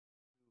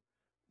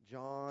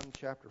John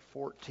chapter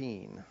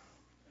 14.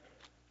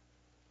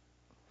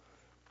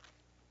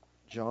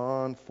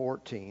 John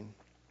 14.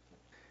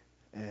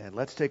 And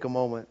let's take a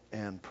moment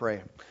and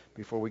pray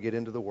before we get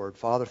into the Word.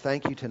 Father,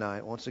 thank you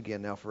tonight once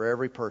again now for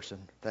every person.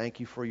 Thank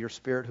you for your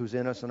Spirit who's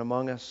in us and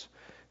among us.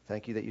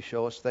 Thank you that you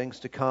show us things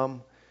to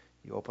come.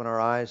 You open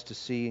our eyes to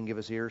see and give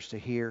us ears to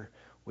hear.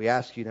 We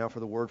ask you now for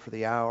the Word for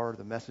the hour,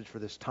 the message for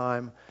this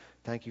time.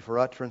 Thank you for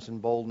utterance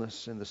and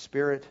boldness in the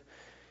Spirit,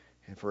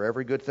 and for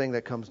every good thing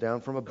that comes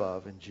down from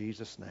above, in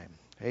Jesus' name.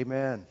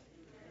 Amen.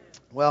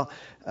 Well,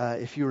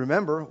 if you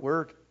remember,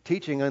 we're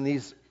teaching on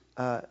these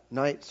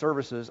night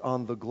services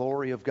on the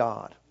glory of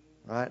God,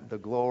 right? The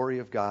glory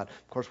of God.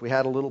 Of course, we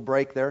had a little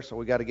break there, so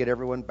we got to get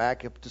everyone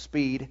back up to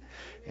speed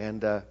and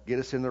get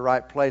us in the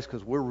right place,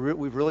 because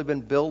we've really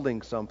been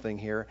building something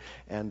here,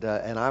 and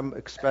I'm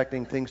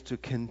expecting things to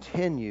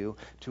continue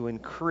to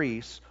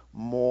increase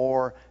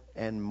more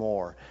and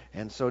more.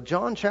 And so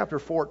John chapter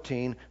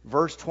 14,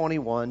 verse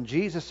 21,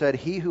 Jesus said,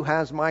 "He who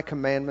has my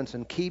commandments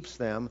and keeps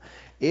them,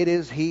 it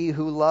is he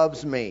who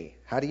loves me."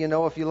 How do you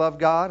know if you love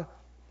God?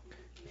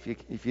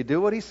 If you do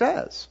what he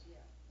says.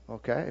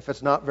 Okay? If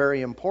it's not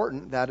very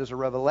important, that is a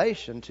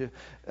revelation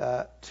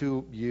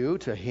to you,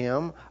 to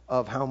him,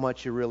 of how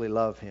much you really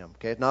love him.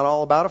 Okay? It's not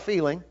all about a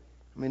feeling.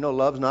 I mean, no,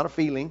 love's not a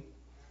feeling.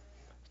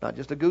 It's not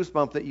just a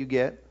goosebump that you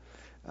get.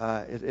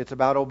 It's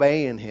about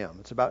obeying him.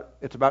 It's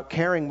about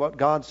caring what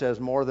God says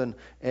more than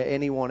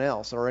anyone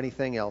else or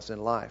anything else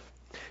in life.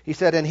 He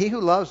said, "And he who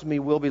loves me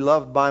will be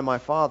loved by my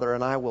Father,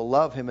 and I will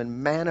love him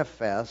and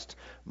manifest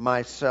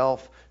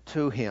myself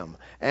to him."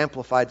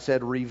 Amplified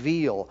said,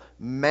 reveal,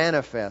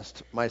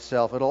 manifest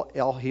myself.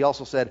 He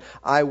also said,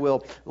 I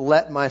will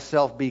let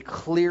myself be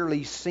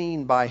clearly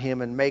seen by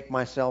him and make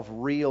myself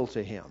real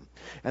to him.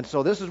 And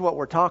so this is what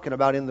we're talking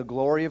about in the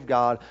glory of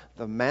God,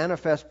 the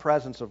manifest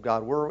presence of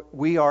God.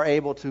 We are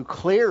able to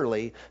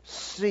clearly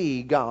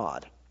see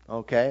God.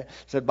 Okay?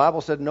 The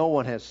Bible said no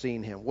one has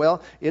seen him.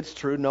 Well, it's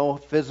true.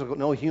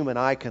 No human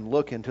eye can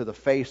look into the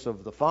face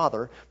of the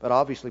Father, but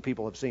obviously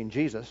people have seen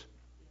Jesus.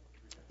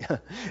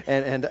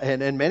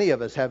 and many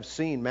of us have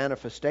seen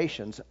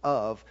manifestations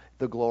of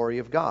the glory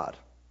of God.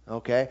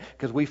 Okay?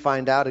 Because we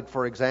find out,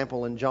 for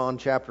example, in John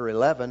chapter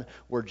 11,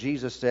 where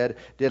Jesus said,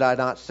 "Did I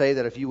not say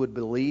that if you would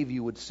believe,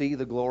 you would see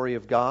the glory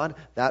of God?"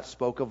 That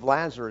spoke of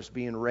Lazarus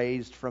being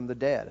raised from the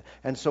dead.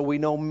 And so we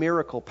know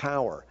miracle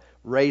power.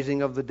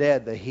 Raising of the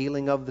dead, the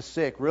healing of the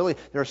sick. Really,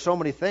 there are so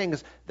many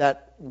things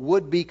that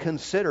would be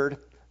considered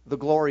the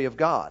glory of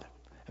God.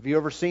 Have you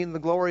ever seen the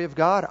glory of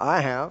God?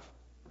 I have.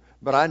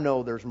 But I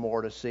know there's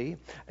more to see.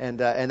 And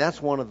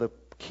that's one of the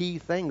key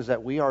things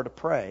that we are to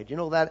pray. Do you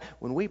know that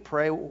when we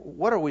pray,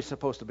 what are we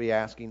supposed to be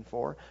asking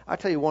for? I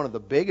tell you, one of the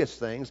biggest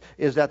things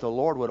is that the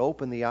Lord would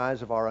open the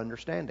eyes of our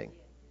understanding.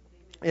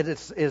 It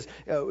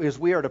is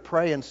we are to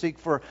pray and seek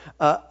for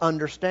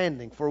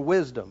understanding, for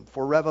wisdom,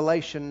 for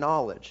revelation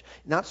knowledge.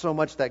 Not so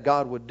much that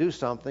God would do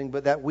something,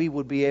 but that we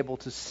would be able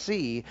to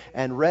see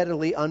and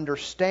readily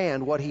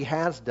understand what he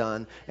has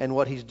done and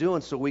what he's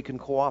doing, so we can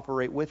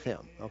cooperate with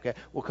him. Okay,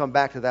 we'll come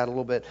back to that a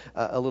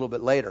little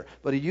bit later.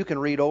 But you can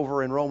read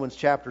over in Romans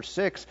chapter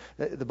 6,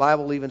 the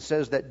Bible even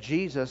says that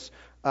Jesus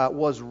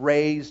was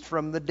raised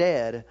from the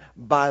dead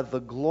by the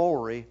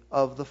glory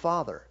of the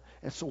Father.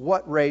 And so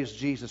what raised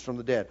Jesus from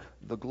the dead?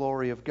 The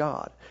glory of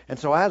God. And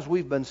so as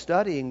we've been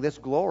studying this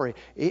glory,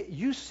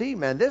 you see,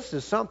 man, this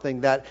is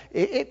something that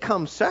it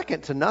comes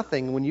second to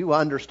nothing when you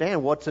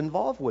understand what's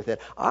involved with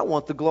it. I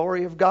want the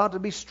glory of God to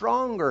be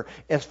stronger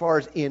as far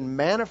as in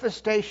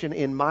manifestation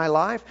in my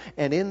life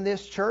and in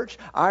this church.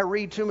 I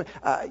read too much.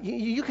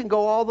 You can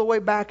go all the way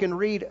back and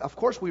read. Of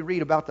course, we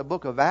read about the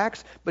book of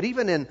Acts, but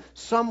even in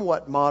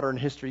somewhat modern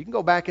history, you can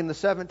go back in the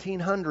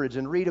 1700s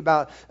and read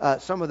about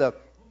some of the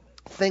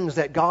things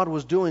that God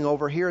was doing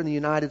over here in the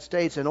United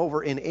States and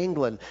over in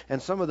England,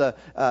 and some of the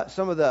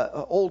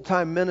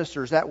old-time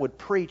ministers that would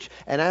preach,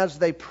 and as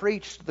they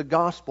preached the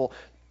gospel,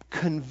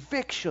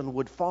 conviction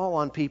would fall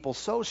on people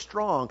so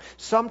strong.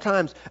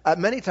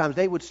 Many times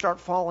they would start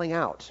falling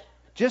out.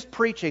 Just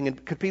preaching,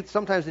 and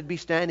sometimes they'd be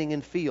standing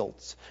in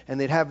fields,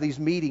 and they'd have these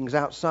meetings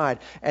outside,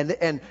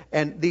 and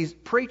these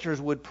preachers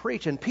would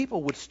preach, and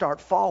people would start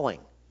falling.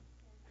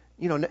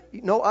 You know,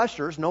 no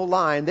ushers, no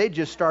line. They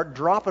just start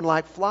dropping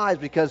like flies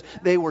because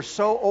they were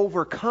so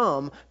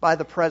overcome by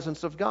the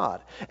presence of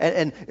God.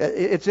 And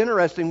it's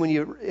interesting when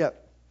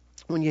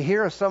you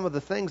hear of some of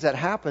the things that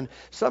happen.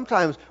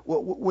 Sometimes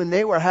when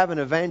they were having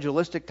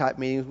evangelistic type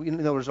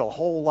meetings, there was a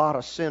whole lot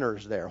of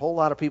sinners there, a whole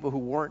lot of people who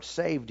weren't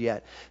saved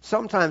yet.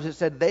 Sometimes it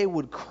said they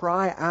would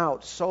cry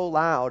out so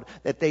loud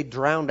that they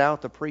drowned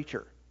out the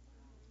preacher.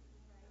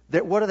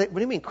 What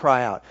do you mean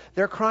cry out?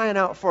 They're crying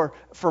out for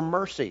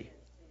mercy.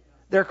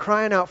 They're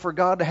crying out for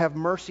God to have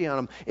mercy on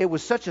them. It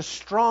was such a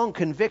strong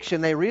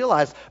conviction. They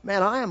realized,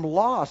 man, I am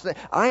lost.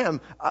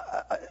 I'm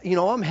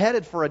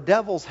headed for a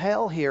devil's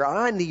hell here.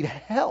 I need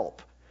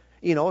help.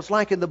 You know, it's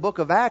like in the book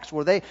of Acts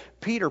where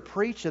Peter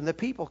preached and the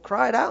people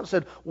cried out and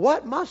said,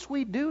 "What must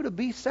we do to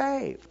be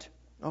saved?"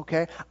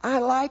 Okay, I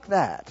like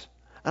that.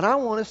 And I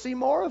want to see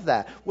more of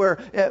that, where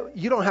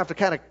you don't have to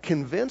kind of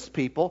convince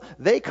people.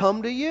 They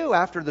come to you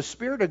after the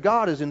Spirit of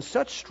God is in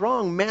such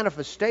strong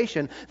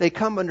manifestation. They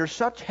come under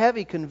such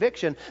heavy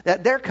conviction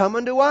that they're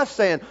coming to us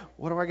saying,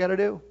 what do I got to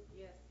do?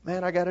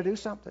 Man, I got to do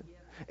something.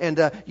 And,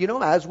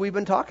 as we've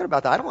been talking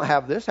about that, I don't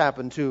have this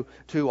happen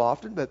too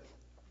often, but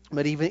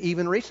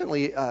even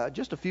recently,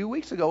 just a few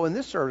weeks ago in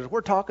this service,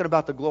 we're talking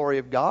about the glory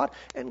of God,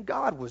 and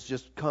God was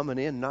just coming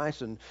in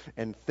nice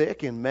and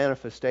thick in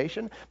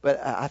manifestation.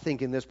 But I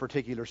think in this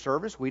particular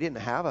service, we didn't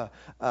have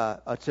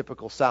a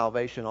typical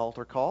salvation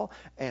altar call.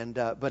 And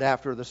but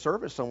after the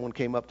service, someone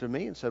came up to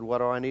me and said, "What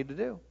do I need to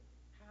do?"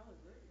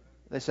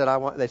 They said,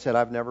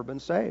 "I've never been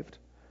saved."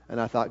 And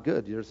I thought,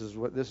 good, this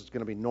is going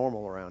to be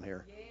normal around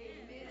here.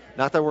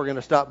 Not that we're going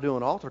to stop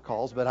doing altar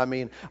calls, but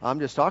I'm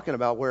just talking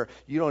about where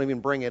you don't even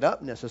bring it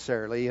up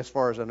necessarily as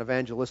far as an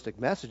evangelistic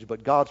message,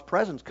 but God's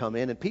presence come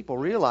in and people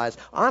realize,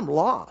 I'm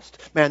lost.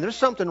 Man, there's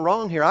something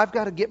wrong here. I've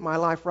got to get my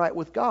life right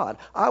with God.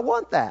 I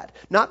want that.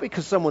 Not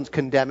because someone's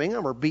condemning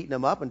them or beating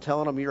them up and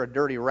telling them you're a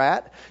dirty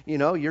rat,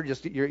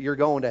 you're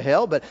going to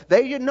hell, but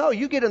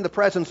you get in the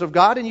presence of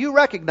God and you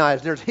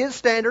recognize there's His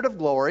standard of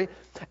glory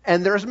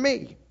and there's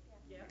me.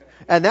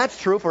 And that's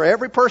true for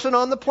every person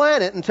on the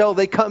planet until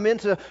they come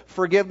into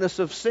forgiveness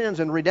of sins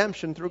and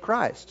redemption through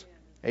Christ.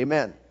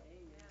 Amen.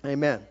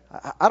 Amen.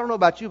 I don't know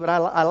about you, but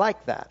I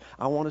like that.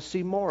 I want to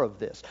see more of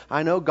this.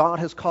 I know God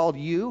has called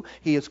you,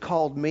 He has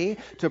called me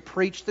to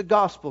preach the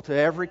gospel to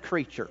every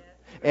creature.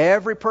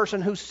 Every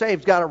person who's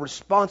saved's got a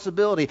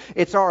responsibility.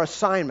 It's our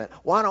assignment.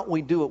 Why don't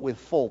we do it with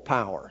full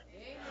power?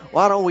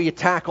 Why don't we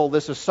tackle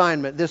this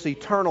assignment, this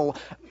eternal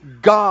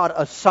God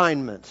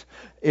assignment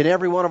in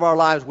every one of our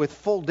lives with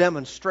full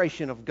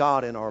demonstration of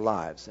God in our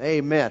lives?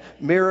 Amen.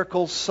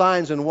 Miracles,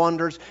 signs, and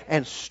wonders,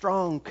 and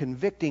strong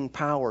convicting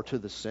power to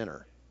the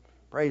sinner.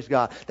 Praise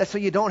God. That's so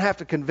you don't have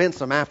to convince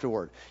them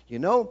afterward. You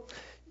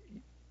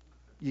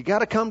got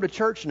to come to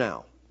church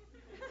now.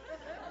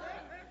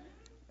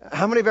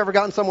 How many have ever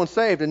gotten someone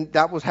saved and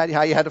that was how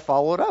you had to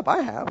follow it up?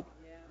 I have.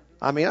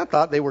 I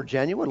thought they were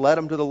genuine, led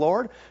them to the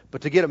Lord,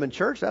 but to get them in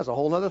church, that's a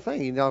whole other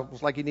thing.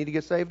 It's like you need to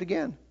get saved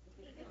again.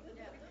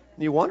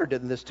 And you wonder,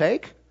 didn't this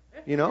take?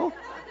 We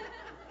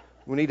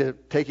need to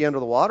take you under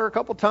the water a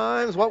couple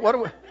times. What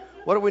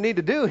do we need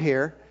to do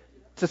here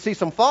to see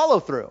some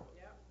follow through?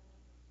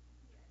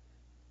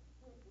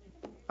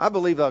 I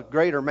believe a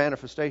greater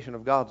manifestation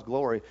of God's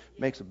glory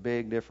makes a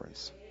big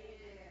difference.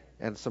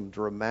 And some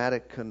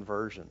dramatic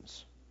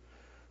conversions.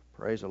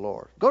 Praise the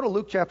Lord. Go to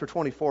Luke chapter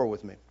 24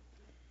 with me.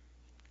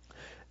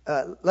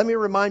 Let me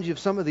remind you of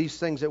some of these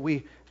things that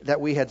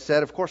we had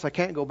said. Of course, I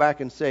can't go back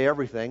and say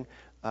everything,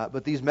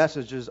 but these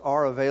messages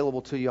are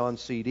available to you on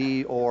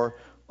CD or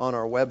on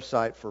our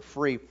website for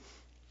free,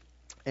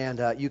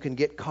 and you can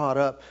get caught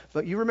up.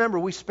 But you remember,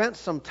 we spent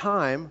some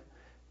time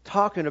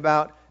talking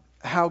about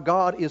how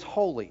God is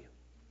holy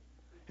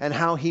and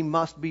how He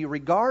must be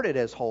regarded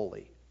as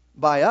holy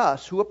by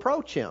us who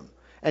approach Him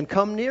and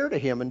come near to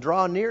Him and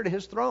draw near to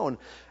His throne.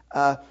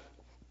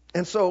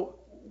 And so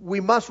we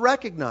must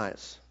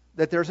recognize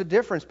that there's a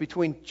difference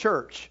between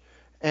church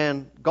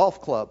and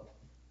golf club.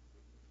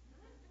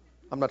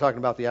 I'm not talking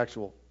about the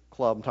actual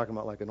club. I'm talking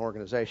about like an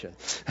organization.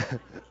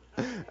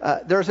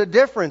 There's a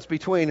difference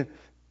between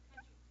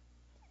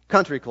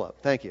country club.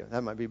 Thank you.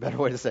 That might be a better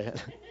way to say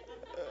it.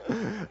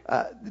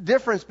 The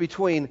difference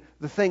between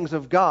the things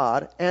of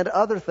God and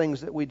other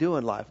things that we do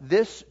in life.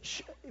 This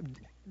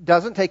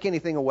doesn't take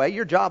anything away.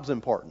 Your job's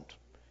important.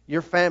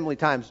 Your family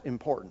time's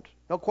important.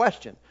 No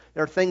question.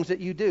 There are things that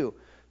you do.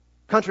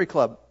 Country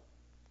club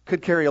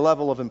could carry a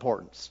level of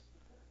importance.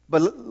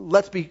 But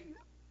let's be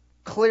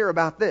clear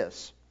about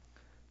this.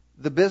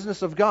 The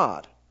business of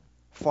God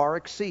far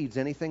exceeds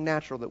anything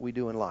natural that we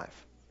do in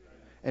life.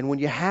 And when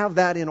you have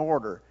that in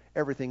order,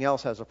 everything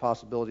else has a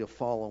possibility of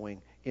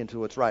following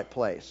into its right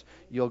place.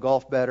 You'll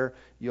golf better.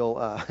 You'll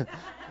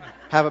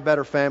have a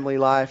better family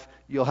life.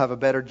 You'll have a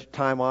better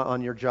time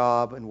on your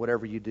job and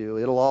whatever you do.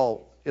 It'll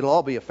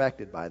all be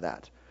affected by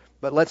that.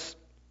 But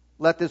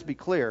let this be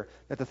clear,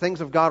 that the things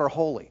of God are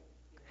holy.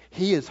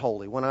 He is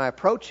holy. When I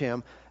approach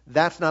Him,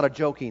 that's not a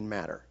joking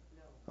matter.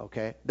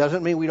 Okay?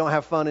 Doesn't mean we don't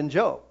have fun and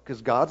joke,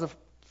 because God's a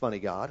funny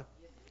God.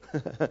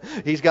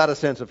 He's got a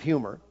sense of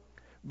humor.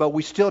 But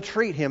we still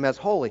treat Him as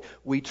holy.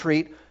 We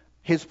treat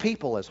His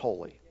people as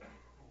holy.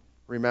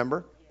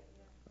 Remember?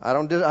 I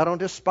don't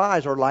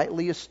despise or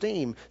lightly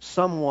esteem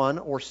someone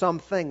or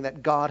something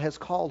that God has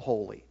called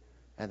holy.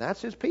 And that's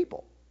His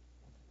people.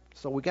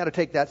 So we got to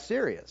take that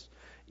serious.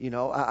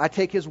 I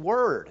take His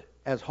word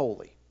as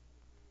holy.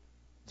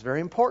 It's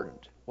very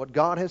important. What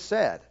God has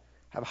said.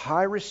 Have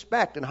high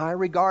respect and high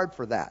regard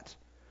for that.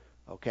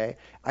 Okay?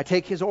 I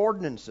take His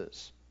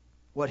ordinances.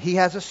 What He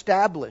has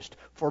established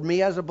for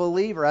me as a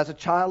believer, as a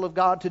child of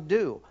God to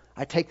do.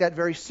 I take that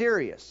very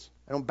serious.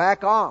 I don't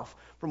back off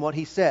from what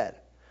He said.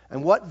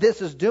 And what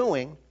this is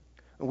doing,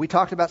 and we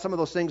talked about some of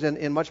those things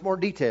in much more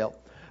detail,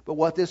 but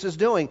what this is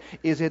doing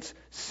is it's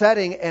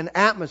setting an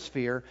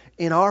atmosphere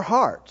in our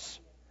hearts.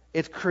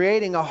 It's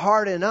creating a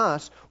heart in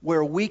us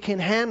where we can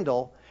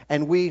handle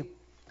and we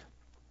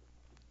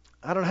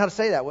I don't know how to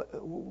say that.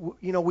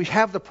 We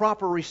have the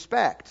proper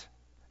respect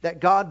that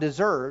God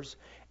deserves,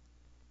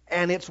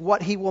 and it's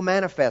what He will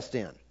manifest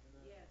in.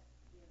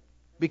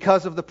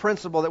 Because of the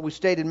principle that we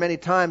stated many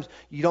times,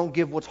 you don't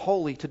give what's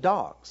holy to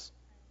dogs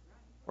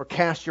or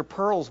cast your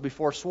pearls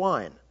before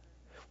swine.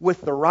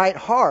 With the right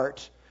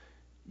heart,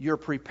 you're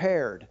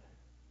prepared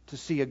to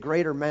see a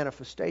greater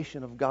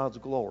manifestation of God's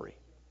glory.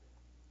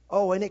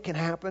 Oh, and it can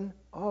happen.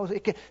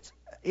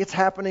 It's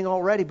happening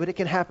already, but it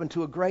can happen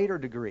to a greater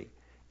degree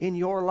in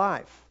your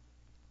life.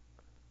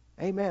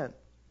 Amen.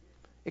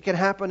 It can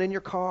happen in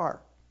your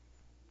car.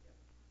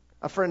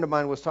 A friend of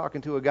mine was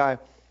talking to a guy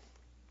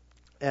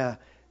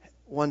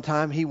one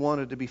time. He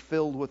wanted to be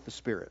filled with the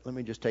Spirit. Let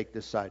me just take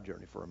this side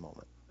journey for a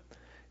moment.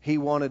 He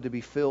wanted to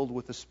be filled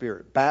with the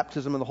Spirit.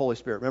 Baptism of the Holy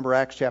Spirit. Remember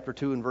Acts chapter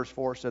 2 and verse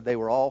 4 said they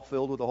were all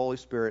filled with the Holy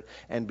Spirit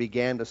and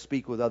began to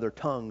speak with other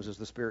tongues as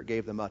the Spirit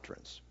gave them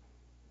utterance.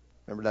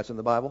 Remember that's in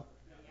the Bible?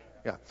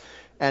 Yeah.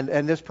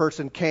 And this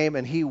person came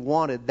and he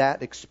wanted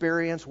that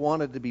experience,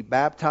 wanted to be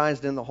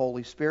baptized in the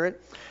Holy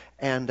Spirit.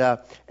 And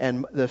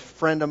the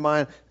friend of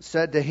mine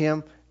said to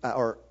him,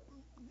 or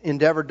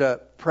endeavored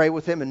to pray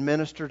with him and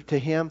minister to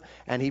him,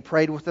 and he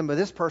prayed with him, but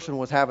this person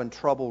was having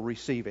trouble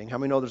receiving. How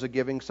many know there's a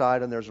giving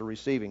side and there's a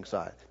receiving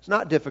side? It's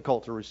not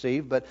difficult to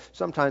receive, but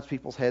sometimes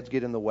people's heads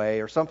get in the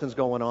way or something's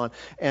going on,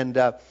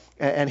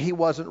 and he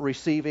wasn't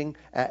receiving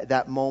at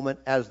that moment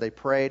as they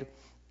prayed.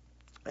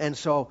 And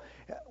so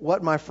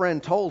what my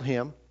friend told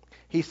him,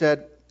 he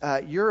said,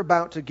 you're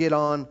about to get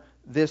on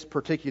this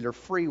particular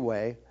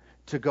freeway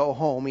to go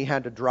home. He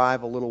had to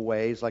drive a little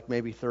ways, like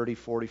maybe 30,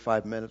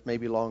 45 minutes,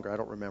 maybe longer, I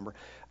don't remember.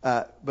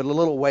 But a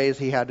little ways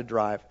he had to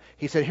drive.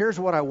 He said, here's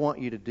what I want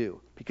you to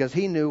do. Because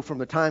he knew from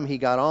the time he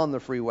got on the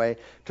freeway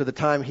to the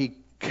time he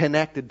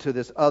connected to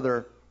this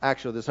other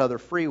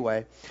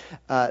freeway,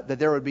 that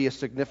there would be a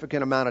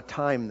significant amount of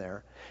time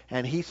there.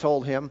 And he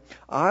told him,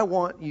 I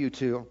want you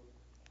to,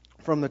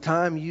 from the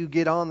time you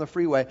get on the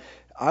freeway,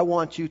 I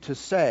want you to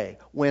say,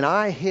 when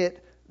I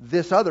hit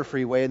this other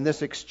freeway in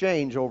this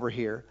exchange over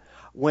here,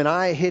 when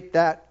I hit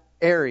that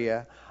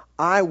area,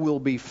 I will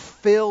be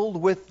filled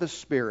with the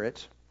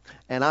Spirit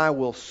and I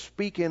will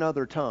speak in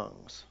other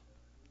tongues.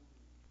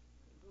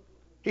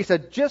 He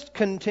said, just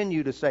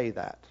continue to say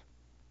that.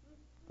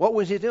 What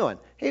was he doing?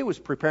 He was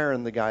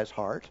preparing the guy's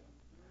heart.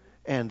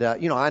 And, I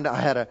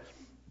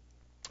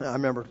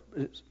remember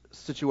a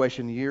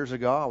situation years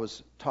ago. I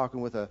was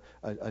talking with a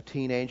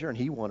teenager, and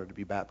he wanted to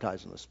be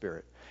baptized in the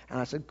Spirit. And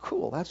I said,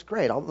 cool, that's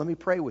great. Let me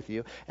pray with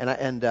you. And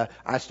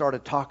I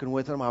started talking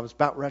with him. I was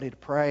about ready to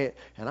pray,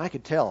 and I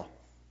could tell.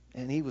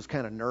 And he was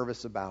kind of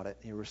nervous about it.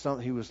 He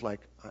was like,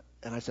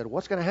 and I said,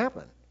 what's going to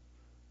happen?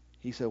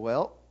 He said,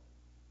 well,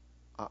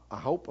 I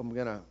hope I'm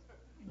going to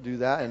do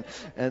that.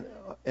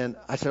 And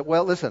I said,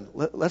 well, listen,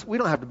 we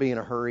don't have to be in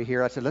a hurry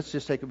here. I said, let's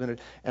just take a minute.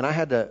 And I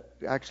had to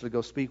actually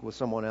go speak with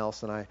someone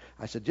else. And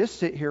I said, just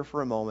sit here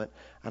for a moment.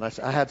 And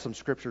I had some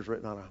scriptures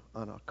written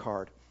on a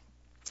card.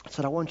 I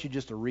said, I want you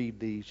just to read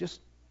these. Just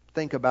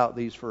think about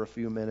these for a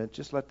few minutes.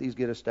 Just let these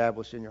get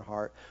established in your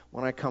heart.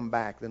 When I come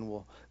back, then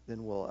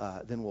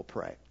we'll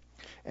pray.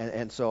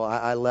 And so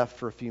I left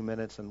for a few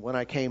minutes. And when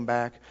I came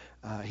back,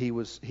 he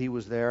was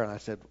there. And I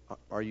said,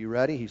 are you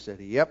ready? He said,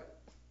 yep.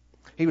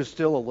 He was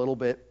still a little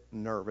bit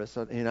nervous.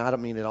 And I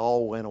don't mean it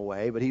all went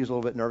away, but he was a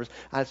little bit nervous.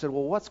 I said,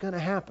 well, what's going to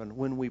happen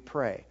when we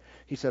pray?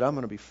 He said, I'm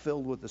going to be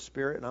filled with the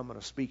Spirit and I'm going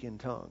to speak in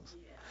tongues.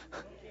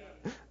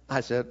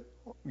 I said,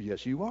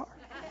 yes, you are.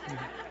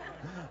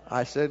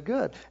 I said,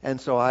 good.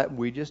 And so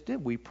we just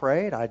did. We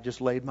prayed. I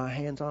just laid my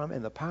hands on him,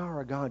 and the power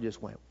of God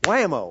just went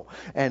whammo.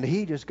 And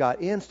he just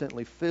got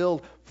instantly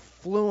filled,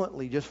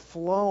 fluently, just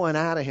flowing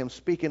out of him,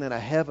 speaking in a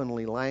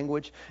heavenly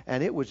language.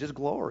 And it was just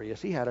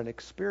glorious. He had an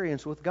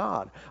experience with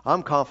God.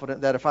 I'm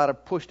confident that if I'd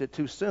have pushed it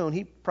too soon,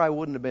 he probably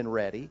wouldn't have been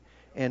ready.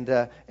 And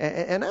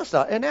that's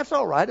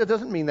all right. It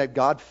doesn't mean that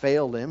God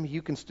failed him.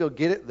 You can still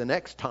get it the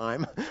next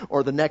time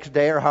or the next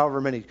day or however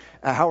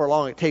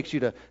long it takes you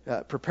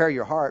to prepare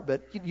your heart.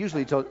 But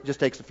usually it just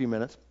takes a few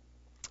minutes.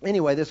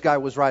 Anyway, this guy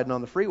was riding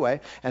on the freeway,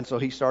 and so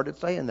he started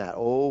saying that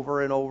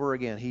over and over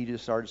again. He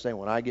just started saying,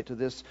 when I get to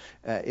this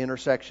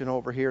intersection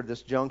over here,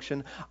 this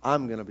junction,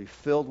 I'm going to be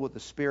filled with the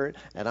Spirit,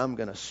 and I'm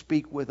going to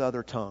speak with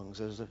other tongues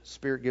as the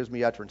Spirit gives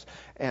me utterance.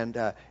 And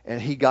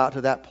he got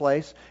to that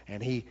place,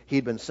 and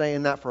he'd been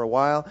saying that for a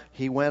while.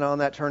 He went on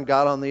that turn,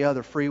 got on the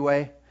other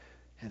freeway,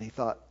 and he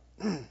thought,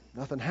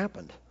 nothing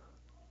happened.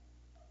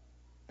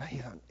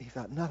 He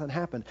thought nothing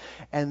happened.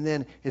 And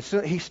then as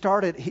soon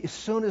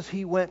as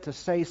he went to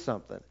say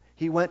something,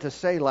 he went to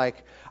say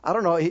like, I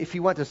don't know if he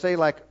went to say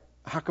like,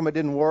 how come it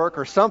didn't work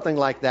or something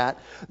like that.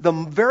 The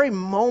very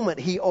moment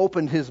he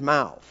opened his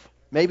mouth,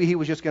 maybe he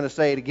was just going to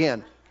say it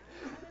again.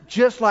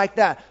 Just like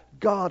that,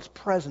 God's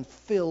presence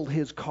filled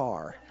his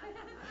car.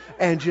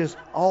 And just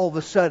all of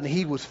a sudden,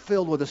 he was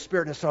filled with the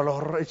Spirit.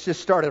 And it just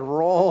started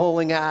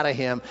rolling out of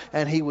him.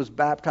 And he was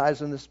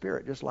baptized in the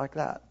Spirit just like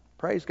that.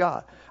 Praise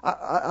God.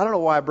 I don't know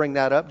why I bring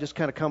that up. Just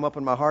kind of come up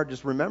in my heart,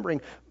 just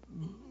remembering.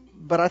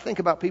 But I think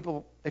about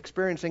people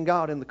experiencing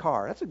God in the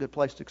car. That's a good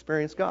place to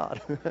experience God.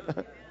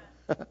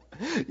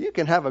 You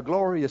can have a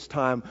glorious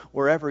time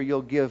wherever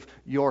you'll give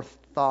your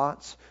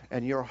thoughts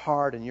and your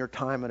heart and your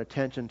time and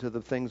attention to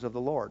the things of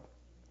the Lord.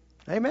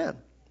 Amen.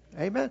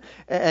 Amen.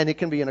 And it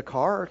can be in a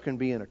car, or it can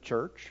be in a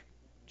church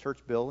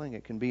building.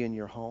 It can be in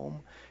your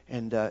home.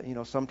 And,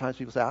 sometimes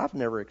people say, I've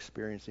never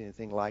experienced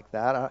anything like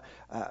that.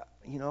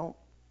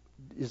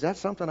 Is that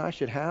something I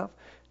should have?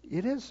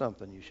 It is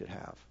something you should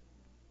have.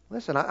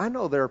 Listen, I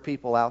know there are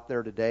people out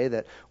there today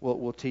that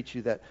will teach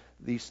you that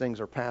these things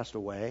are passed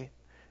away.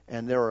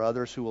 And there are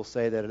others who will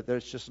say that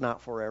it's just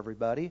not for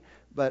everybody.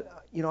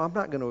 But, I'm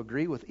not going to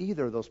agree with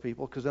either of those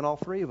people, because then all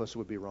three of us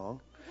would be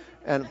wrong.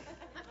 And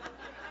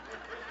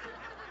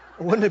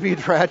wouldn't it be a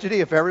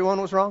tragedy if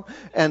everyone was wrong?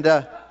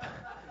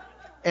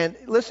 And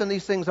listen,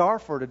 these things are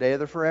for today.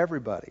 They're for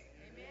everybody.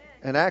 Amen.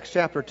 And Acts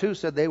chapter 2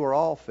 said they were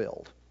all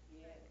filled.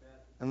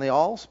 And they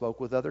all spoke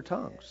with other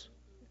tongues.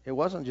 It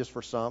wasn't just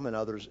for some and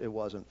others it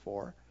wasn't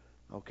for.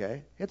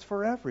 Okay? It's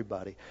for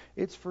everybody.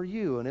 It's for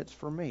you and it's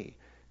for me.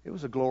 It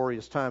was a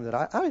glorious time that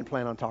I didn't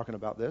plan on talking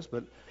about this,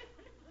 but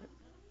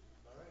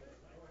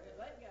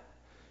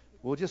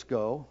we'll just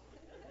go.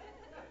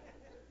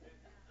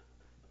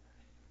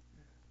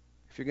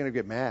 If you're going to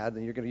get mad,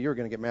 then you're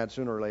going to get mad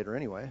sooner or later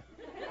anyway.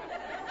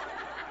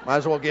 Might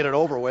as well get it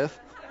over with.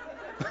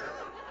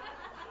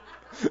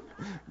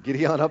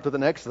 Get on up to the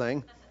next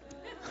thing.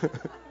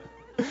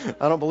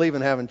 I don't believe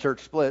in having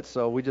church splits,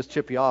 so we just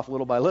chip you off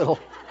little by little.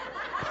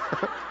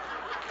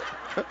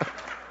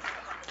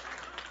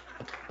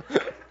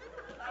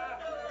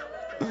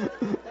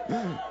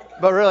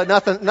 But really,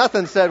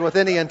 nothing said with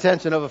any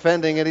intention of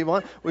offending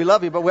anyone. We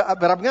love you,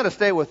 but I'm going to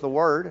stay with the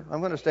Word. I'm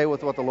going to stay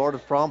with what the Lord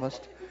has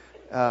promised.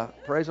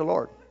 Praise the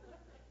Lord.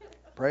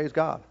 Praise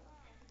God.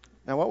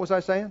 Now, what was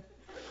I saying?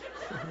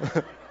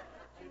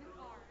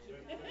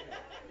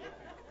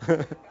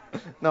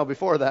 No,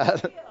 before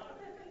that.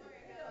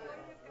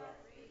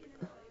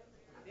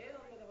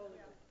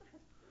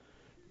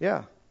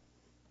 Yeah.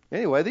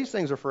 Anyway, these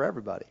things are for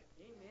everybody.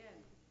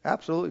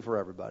 Absolutely for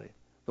everybody.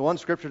 The one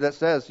scripture that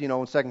says, in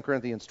 2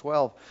 Corinthians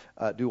 12,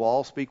 do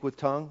all speak with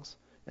tongues?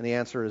 And the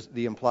answer is,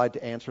 the implied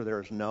answer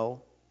there is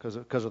no,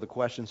 because of the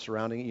questions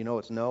surrounding it.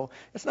 It's no.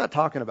 It's not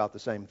talking about the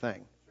same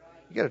thing.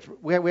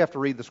 We have to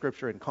read the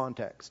scripture in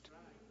context.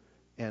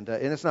 And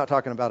it's not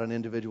talking about an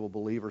individual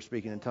believer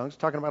speaking in tongues.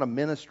 It's talking about a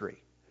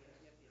ministry.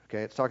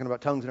 Okay, it's talking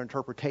about tongues and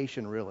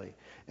interpretation, really.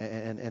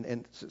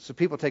 And so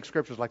people take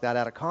scriptures like that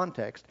out of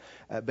context,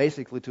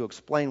 basically to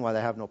explain why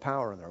they have no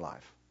power in their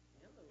life.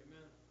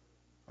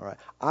 All right,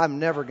 I'm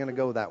never going to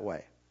go that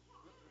way.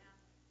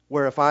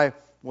 Where if I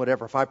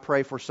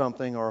pray for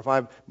something, or if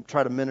I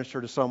try to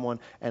minister to someone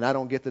and I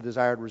don't get the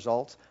desired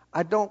results,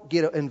 I don't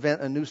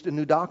invent a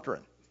new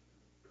doctrine.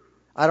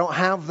 I don't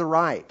have the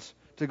right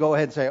to go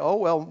ahead and say, oh,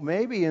 well,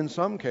 maybe in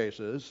some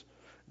cases,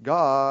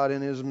 God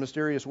in His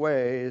mysterious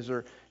ways,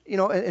 or,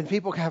 and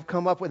people have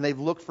come up when they've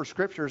looked for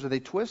scriptures and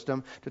they twist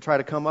them to try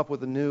to come up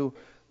with a new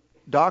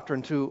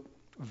doctrine to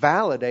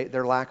validate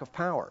their lack of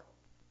power.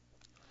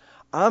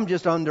 I'm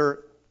just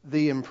under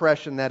the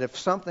impression that if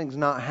something's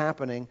not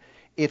happening,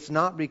 it's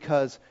not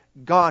because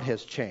God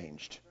has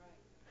changed.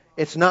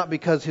 It's not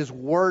because His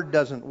Word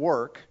doesn't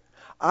work.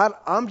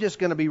 I'm just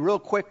going to be real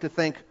quick to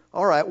think,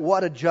 all right,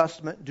 what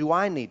adjustment do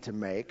I need to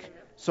make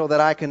so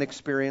that I can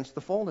experience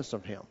the fullness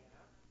of Him?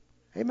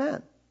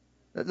 Amen.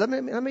 Let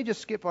me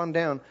just skip on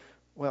down.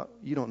 Well,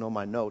 you don't know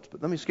my notes,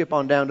 but let me skip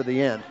on down to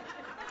the end.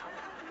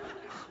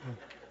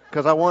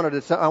 Because I wanted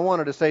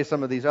to say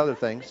some of these other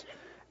things,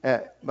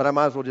 but I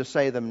might as well just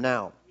say them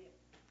now.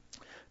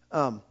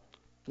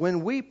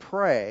 When we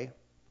pray,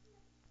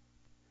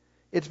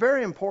 it's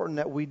very important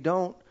that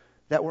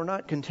we're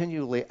not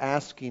continually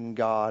asking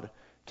God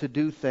to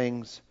do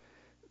things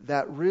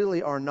that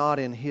really are not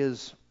in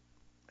His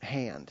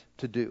hand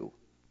to do.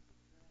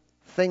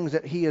 Things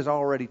that He has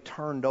already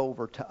turned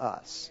over to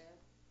us.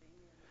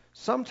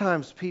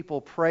 Sometimes people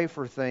pray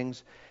for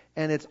things,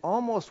 and it's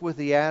almost with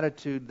the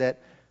attitude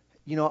that,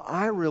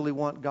 I really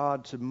want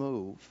God to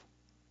move.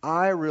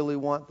 I really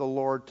want the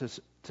Lord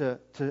to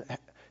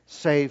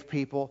save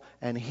people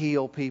and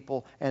heal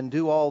people and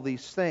do all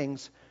these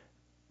things.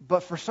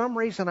 But for some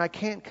reason, I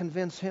can't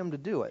convince Him to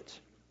do it.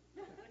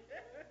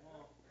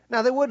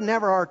 Now, they would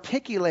never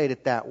articulate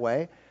it that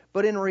way.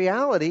 But in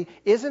reality,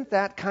 isn't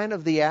that kind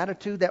of the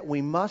attitude that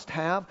we must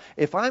have?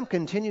 If I'm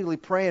continually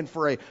praying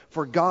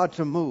for God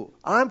to move,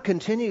 I'm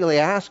continually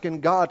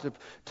asking God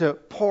to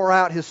pour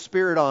out His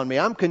Spirit on me.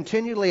 I'm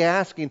continually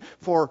asking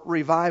for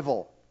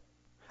revival.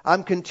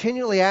 I'm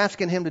continually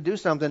asking Him to do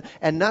something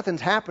and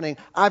nothing's happening.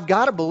 I've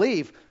got to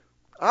believe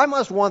I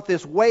must want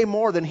this way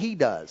more than He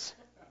does.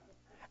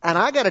 And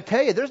I got to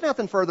tell you, there's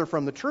nothing further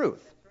from the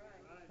truth.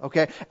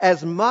 Okay,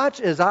 as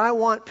much as I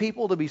want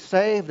people to be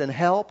saved and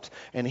helped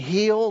and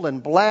healed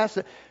and blessed,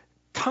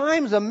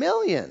 times a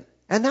million.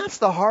 And that's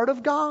the heart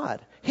of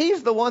God.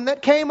 He's the one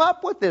that came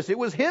up with this. It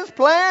was His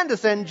plan to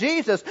send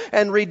Jesus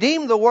and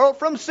redeem the world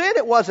from sin.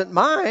 It wasn't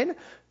mine.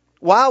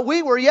 While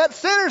we were yet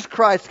sinners,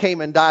 Christ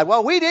came and died.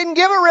 While we didn't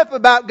give a rip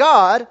about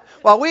God,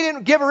 while we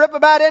didn't give a rip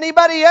about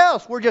anybody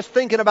else, we're just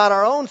thinking about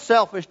our own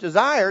selfish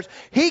desires,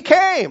 He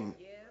came.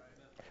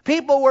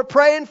 People were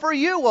praying for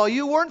you while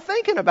you weren't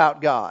thinking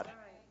about God.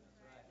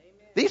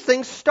 These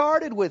things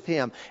started with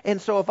Him. And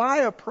so if I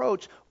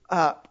approach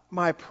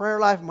my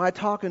prayer life, my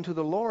talking to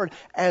the Lord,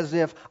 as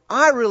if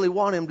I really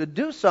want Him to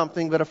do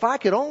something, but if I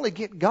could only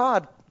get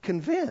God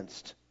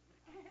convinced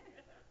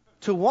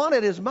to want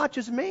it as much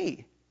as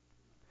me.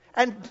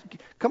 And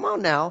come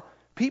on now,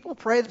 people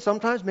pray that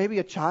sometimes maybe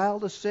a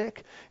child is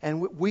sick, and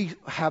we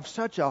have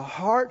such a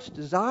heart's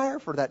desire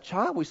for that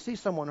child. We see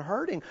someone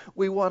hurting,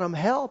 we want them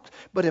helped,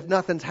 but if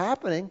nothing's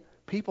happening,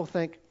 people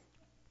think,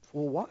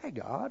 well, why,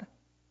 God?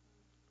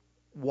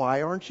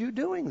 Why aren't you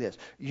doing this?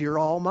 You're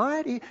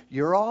almighty.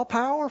 You're all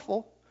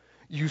powerful.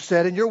 You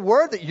said in your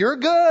word that you're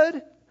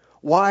good.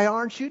 Why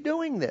aren't you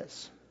doing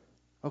this?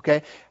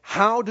 Okay,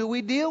 how do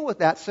we deal with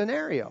that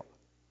scenario?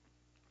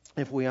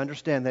 If we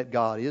understand that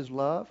God is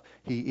love,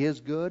 He is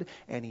good,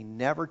 and He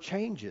never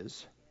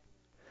changes,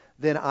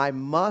 then I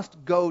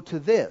must go to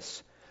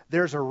this.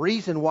 There's a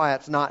reason why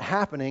it's not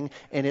happening,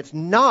 and it's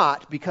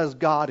not because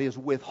God is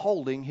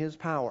withholding His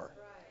power.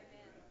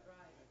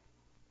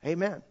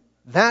 Amen.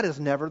 That is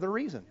never the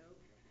reason.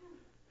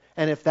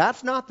 And if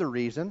that's not the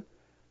reason,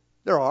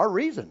 there are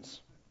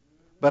reasons.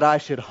 But I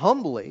should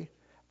humbly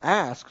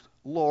ask,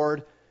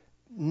 Lord,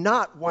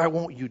 not why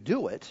won't you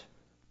do it?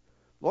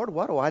 Lord,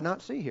 what do I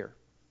not see here?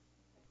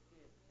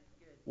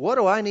 What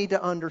do I need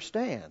to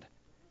understand?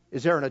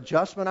 Is there an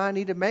adjustment I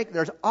need to make?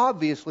 There's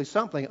obviously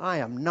something I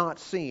am not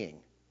seeing.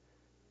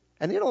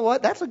 And you know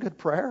what? That's a good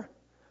prayer.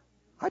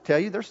 I tell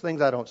you, there's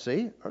things I don't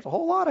see. There's a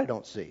whole lot I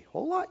don't see. A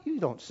whole lot you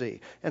don't see.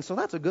 And so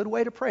that's a good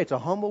way to pray. It's a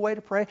humble way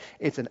to pray.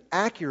 It's an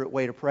accurate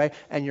way to pray.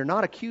 And you're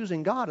not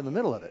accusing God in the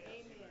middle of it.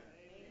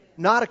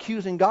 Not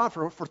accusing God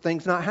for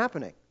things not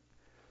happening.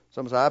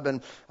 Some say,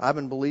 I've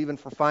been believing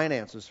for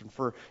finances and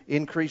for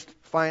increased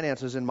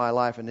finances in my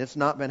life, and it's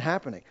not been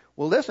happening.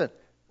 Well, listen,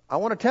 I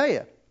want to tell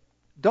you,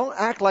 don't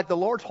act like the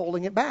Lord's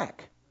holding it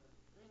back.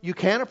 You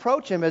can't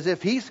approach Him as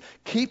if He's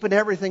keeping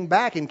everything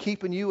back and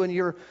keeping you in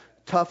your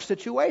tough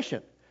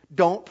situation.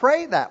 Don't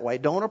pray that way.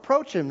 Don't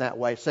approach Him that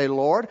way. Say,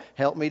 Lord,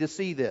 help me to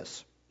see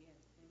this.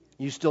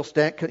 You still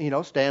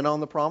stand on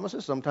the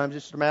promises. Sometimes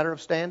it's a matter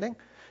of standing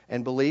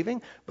and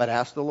believing, but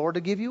ask the Lord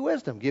to give you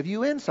wisdom, give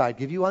you insight,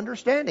 give you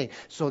understanding,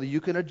 so that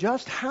you can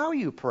adjust how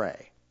you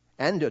pray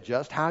and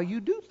adjust how you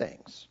do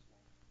things.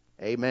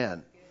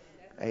 Amen.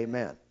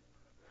 Amen.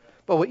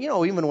 But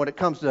even when it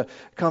comes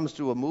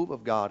to a move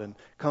of God and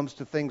comes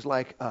to things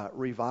like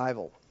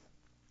revival,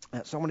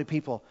 so many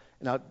people.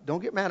 Now,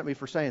 don't get mad at me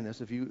for saying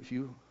this if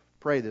you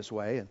pray this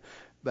way,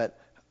 but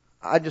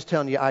I'm just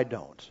telling you I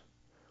don't.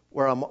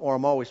 Or I'm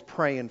always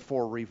praying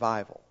for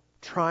revival,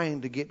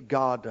 trying to get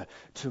God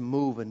to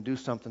move and do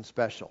something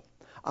special.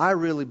 I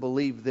really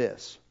believe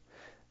this,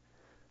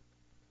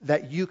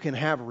 that you can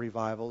have a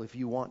revival if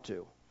you want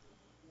to.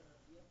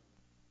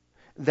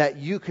 That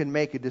you can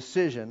make a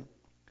decision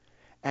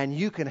and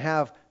you can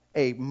have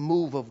a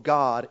move of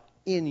God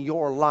in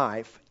your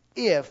life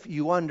if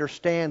you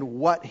understand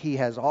what He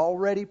has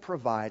already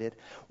provided,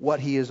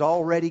 what He has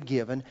already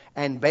given,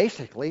 and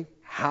basically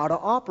how to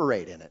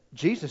operate in it.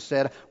 Jesus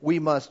said we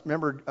must,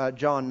 remember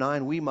John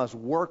 9, we must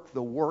work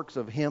the works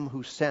of Him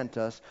who sent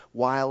us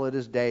while it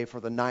is day, for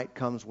the night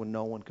comes when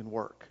no one can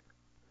work.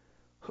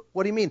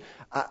 What do you mean,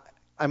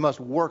 I must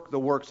work the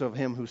works of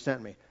Him who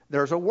sent me?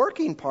 There's a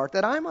working part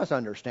that I must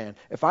understand.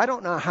 If I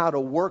don't know how to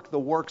work the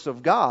works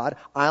of God,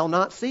 I'll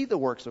not see the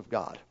works of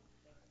God.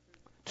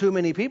 Too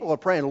many people are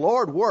praying,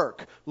 Lord,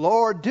 work.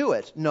 Lord, do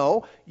it.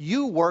 No,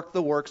 you work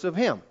the works of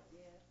Him.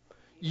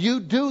 You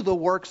do the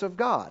works of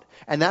God.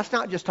 And that's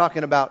not just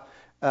talking about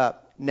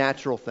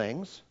natural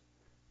things.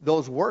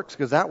 Those works,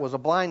 because that was a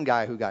blind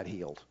guy who got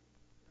healed.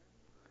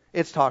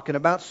 It's talking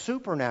about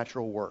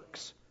supernatural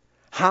works.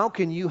 How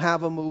can you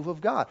have a move of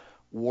God?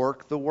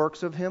 Work the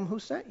works of Him who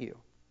sent you.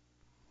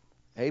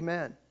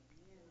 Amen.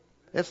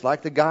 It's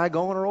like the guy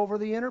going over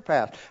the inner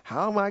path.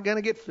 How am I going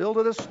to get filled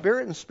with the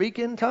Spirit and speak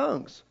in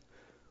tongues?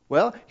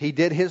 Well, he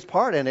did his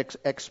part and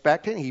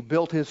expecting. He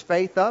built his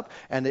faith up.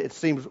 And it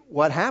seems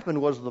what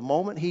happened was the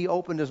moment he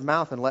opened his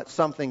mouth and let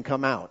something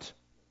come out,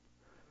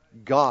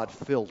 God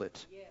filled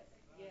it.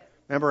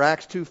 Remember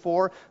Acts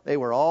 2:4? They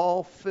were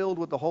all filled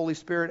with the Holy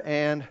Spirit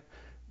and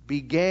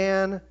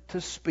began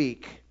to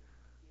speak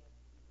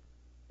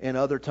in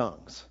other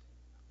tongues.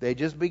 They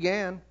just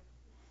began.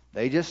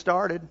 They just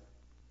started.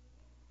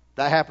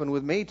 That happened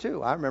with me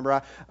too. I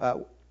remember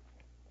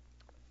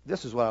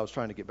this is what I was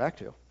trying to get back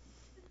to.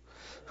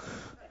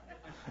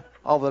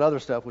 All that other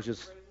stuff was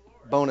just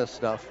bonus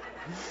stuff.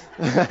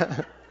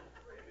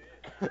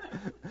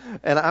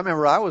 And I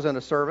remember I was in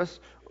a service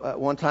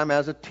one time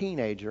as a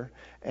teenager,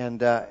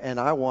 and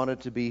I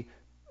wanted to be,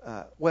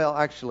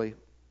 actually,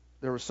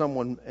 there was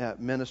someone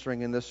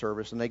ministering in this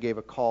service, and they gave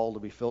a call to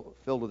be filled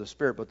with the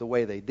Spirit. But the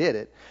way they did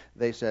it,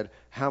 they said,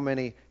 how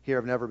many here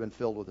have never been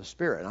filled with the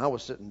Spirit? And I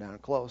was sitting down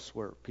close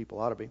where people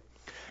ought to be.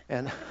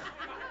 And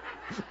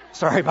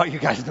Sorry about you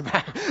guys in the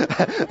back.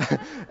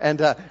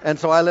 And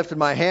so I lifted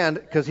my hand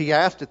because he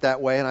asked it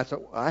that way, and I said,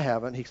 I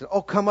haven't. He said,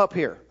 oh, come up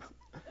here.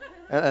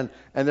 And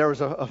there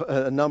was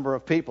a number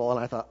of people, and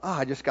I thought,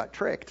 I just got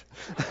tricked.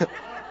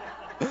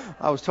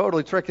 I was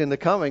totally tricked into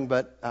coming,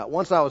 but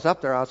once I was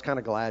up there, I was kind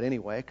of glad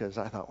anyway, because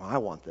I thought, well, I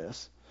want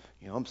this.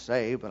 I'm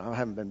saved, but I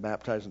haven't been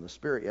baptized in the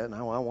Spirit yet, and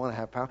I want to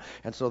have power.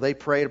 And so they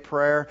prayed a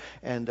prayer,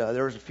 and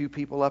there was a few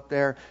people up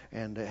there,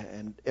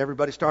 and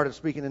everybody started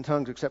speaking in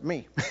tongues except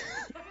me.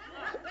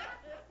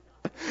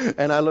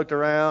 And I looked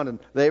around, and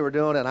they were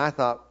doing it, and I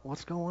thought,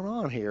 what's going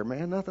on here,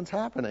 man? Nothing's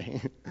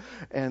happening.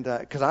 And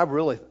because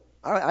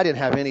I didn't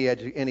have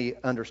any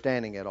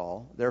understanding at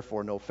all,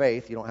 therefore no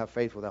faith. You don't have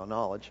faith without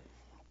knowledge.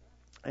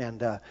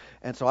 And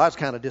so I was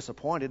kind of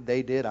disappointed.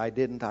 They did, I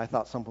didn't. I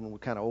thought something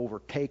would kind of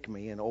overtake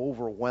me and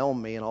overwhelm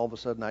me, and all of a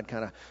sudden I'd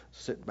kind of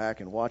sit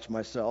back and watch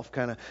myself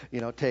kind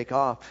of, take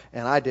off.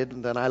 And I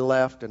didn't. Then I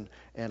left, and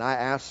I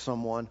asked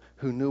someone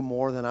who knew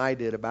more than I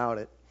did about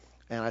it.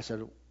 And I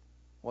said,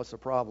 what's the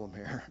problem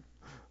here?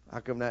 How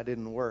come that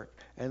didn't work?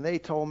 And they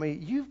told me,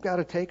 you've got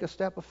to take a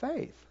step of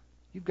faith.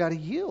 You've got to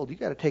yield. You've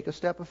got to take a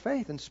step of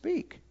faith and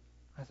speak.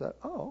 I thought,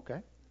 oh,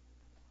 okay.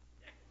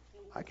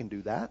 I can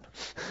do that.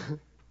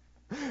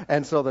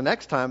 And so the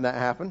next time that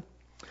happened,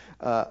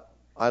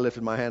 I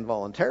lifted my hand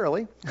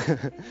voluntarily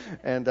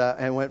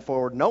and went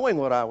forward knowing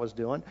what I was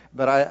doing.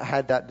 But I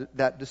had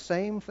that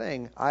same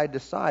thing. I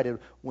decided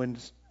when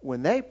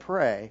they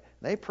pray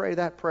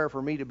that prayer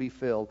for me to be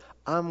filled,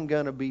 I'm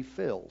going to be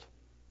filled.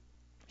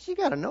 So you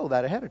got to know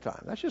that ahead of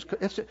time.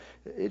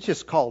 It's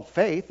just called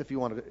faith if you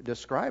want to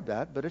describe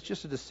that, but it's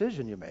just a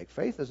decision you make.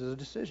 Faith is a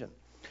decision.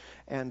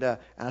 And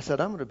I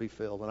said, I'm going to be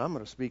filled, and I'm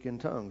going to speak in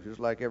tongues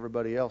just like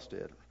everybody else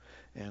did.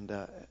 And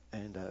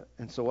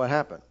so what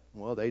happened?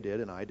 Well, they did,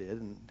 and I did,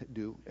 and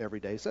do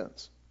every day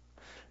since.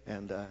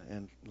 And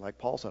like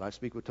Paul said, I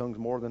speak with tongues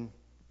more than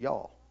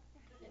y'all.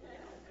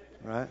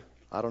 Right?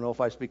 I don't know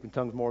if I speak in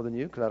tongues more than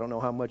you, because I don't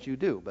know how much you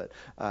do, but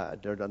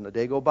there doesn't a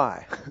day go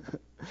by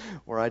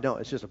where I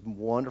don't. It's just a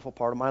wonderful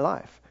part of my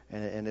life,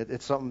 and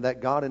it's something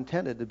that God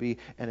intended to be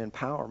an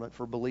empowerment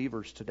for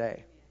believers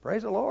today.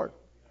 Praise the Lord.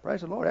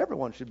 Praise the Lord.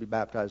 Everyone should be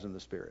baptized in the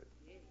Spirit.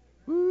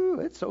 Woo,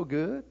 it's so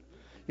good.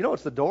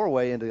 It's the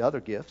doorway into other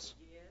gifts.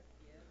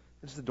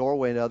 It's the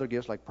doorway into other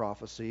gifts like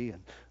prophecy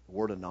and the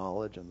word of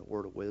knowledge and the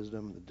word of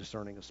wisdom, the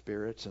discerning of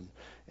spirits.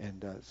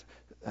 And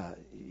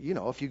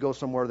if you go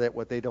somewhere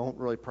that they don't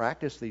really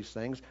practice these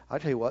things, I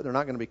tell you what, they're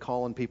not going to be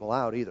calling people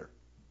out either.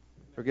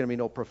 There's going to be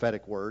no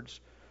prophetic words.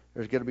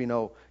 There's going to be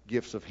no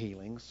gifts of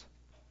healings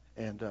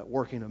and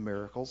working of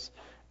miracles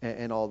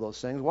and all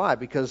those things. Why?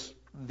 Because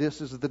this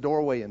is the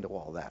doorway into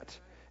all that.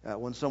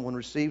 When someone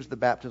receives the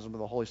baptism of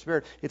the Holy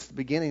Spirit, it's the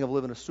beginning of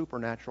living a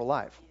supernatural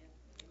life.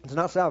 It's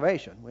not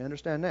salvation. We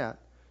understand that.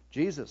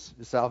 Jesus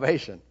is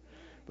salvation.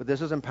 But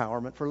this is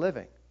empowerment for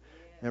living.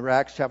 Remember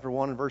Acts chapter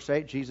 1 and verse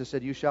 8? Jesus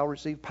said, you shall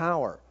receive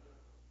power.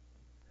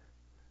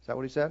 Is that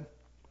what he said?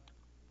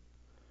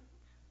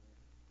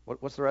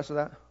 What's the rest of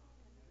that?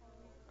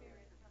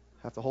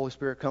 After the Holy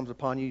Spirit comes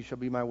upon you, you shall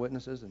be my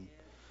witnesses in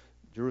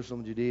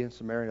Jerusalem, Judea, and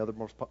Samaria, and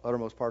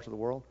othermost parts of the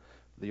world,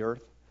 the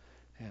earth.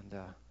 And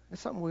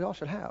it's something we all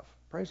should have.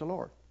 Praise the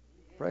Lord.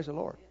 Praise the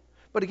Lord.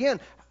 But again,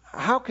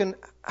 how can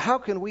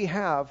we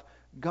have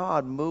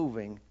God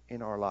moving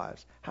in our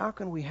lives? How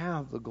can we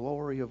have the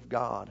glory of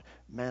God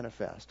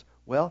manifest?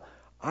 Well,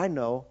 I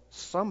know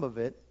some of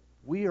it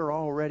we are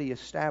already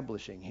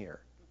establishing here.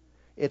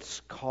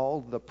 It's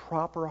called the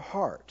proper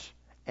heart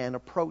and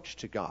approach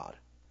to God.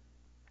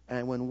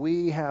 And when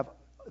we have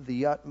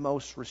the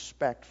utmost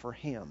respect for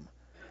Him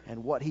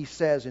and what He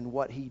says and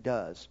what He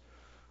does,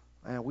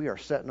 and we are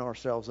setting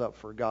ourselves up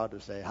for God to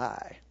say,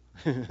 hi,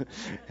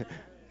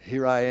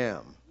 here I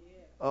am.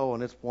 Oh,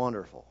 and it's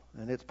wonderful,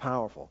 and it's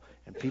powerful.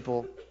 And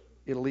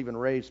it'll even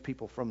raise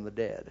people from the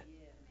dead.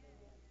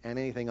 And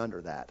anything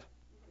under that.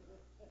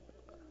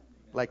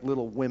 Like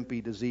little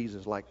wimpy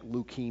diseases like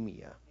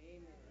leukemia.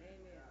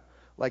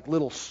 Like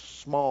little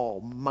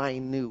small,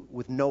 minute,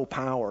 with no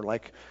power,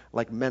 like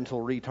mental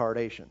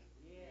retardation.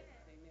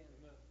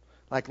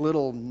 Like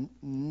little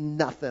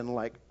nothing,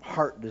 like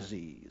heart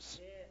disease.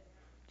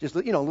 Just,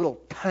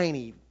 little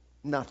tiny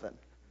nothing.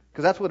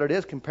 Because that's what it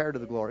is compared to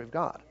the glory of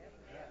God.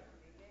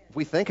 If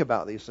we think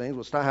about these things,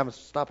 we'll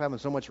stop having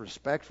so much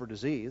respect for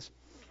disease.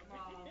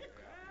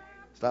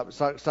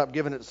 Stop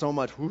giving it so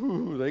much,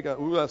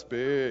 that's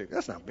big.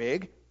 That's not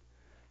big.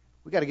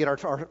 We got to get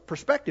our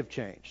perspective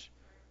changed.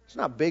 It's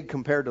not big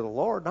compared to the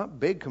Lord, not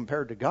big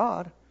compared to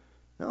God.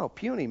 No,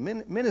 puny,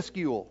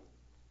 minuscule.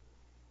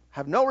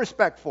 Have no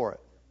respect for it.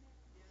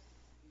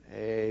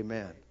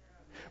 Amen.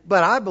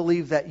 But I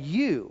believe that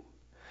you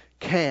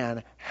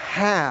can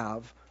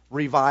have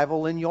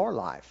revival in your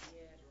life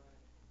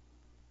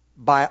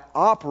by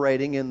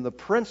operating in the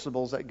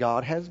principles that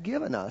God has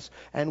given us.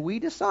 And we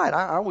decide.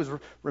 I always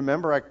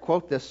remember, I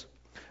quote this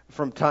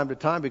from time to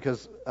time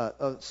because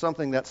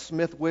something that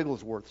Smith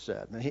Wigglesworth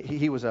said. Now,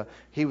 he was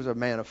a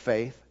man of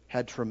faith,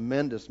 had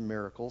tremendous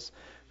miracles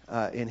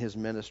in his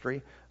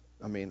ministry.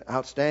 I mean,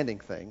 outstanding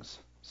things.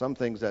 Some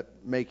things that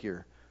make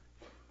your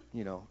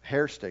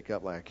hair stick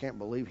up, like, I can't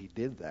believe he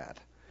did that.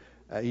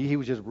 He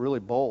was just really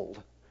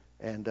bold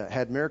and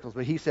had miracles.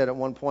 But he said at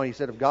one point, he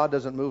said, if God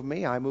doesn't move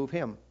me, I move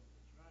him.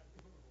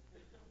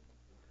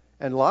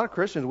 And a lot of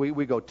Christians,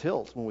 we go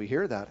tilt when we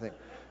hear that. I think,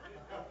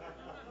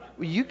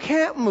 well, you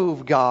can't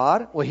move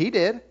God. Well, he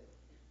did.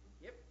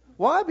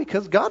 Why?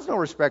 Because God's no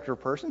respecter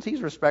of persons. He's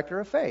a respecter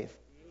of faith.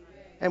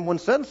 And when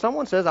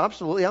someone says,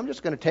 absolutely, I'm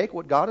just going to take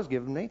what God has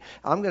given me.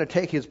 I'm going to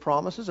take His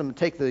promises. I'm going to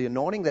take the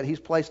anointing that He's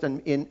placed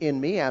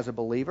in me as a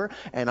believer,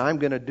 and I'm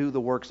going to do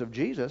the works of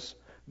Jesus.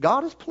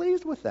 God is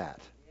pleased with that.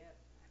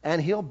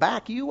 And He'll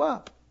back you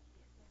up.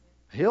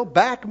 He'll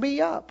back me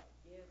up.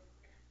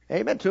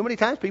 Amen. Too many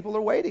times people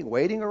are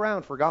waiting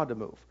around for God to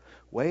move.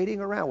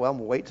 Waiting around. Well, I'm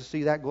going to wait to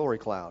see that glory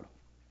cloud.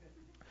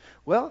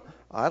 Well,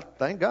 I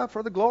thank God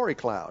for the glory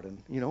cloud.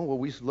 And,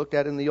 we looked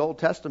at in the Old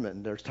Testament,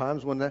 and there's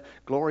times when the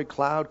glory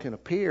cloud can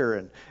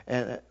appear.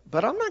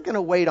 But I'm not going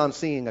to wait on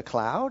seeing a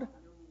cloud.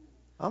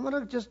 I'm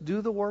going to just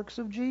do the works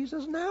of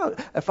Jesus now.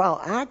 If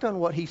I'll act on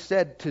what He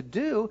said to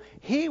do,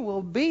 He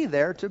will be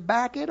there to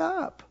back it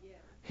up.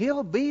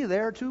 He'll be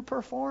there to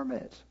perform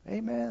it.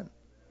 Amen.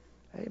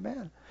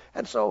 Amen.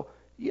 And so,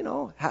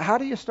 how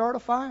do you start a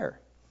fire?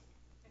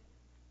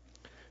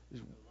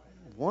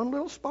 One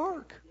little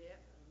spark.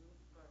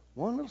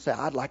 One little say,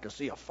 I'd like to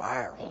see a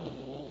fire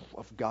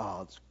of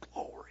God's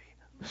glory.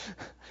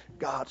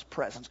 God's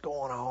presence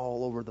going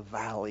all over the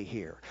valley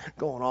here.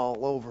 Going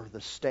all over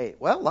the state.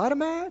 Well, light a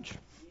match.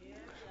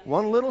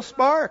 One little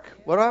spark.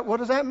 What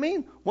does that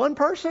mean? One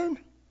person.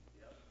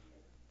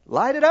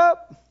 Light it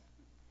up.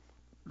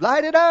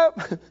 Light it up.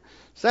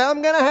 Say,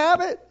 I'm going to have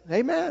it.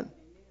 Amen.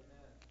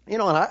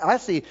 And I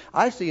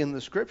see in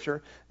the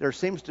Scripture, there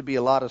seems to be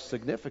a lot of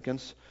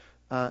significance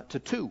to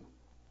two.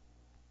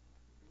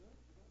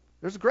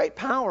 There's great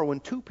power when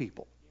two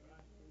people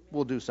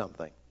will do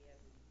something.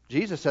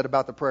 Jesus said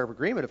about the prayer of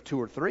agreement, if two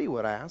or three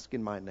would ask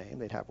in my name,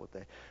 they'd have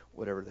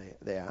whatever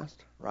they asked,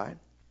 right?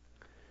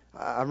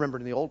 I remember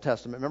in the Old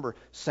Testament, remember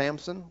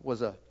Samson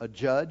was a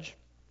judge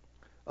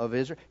of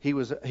Israel. He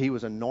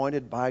was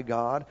anointed by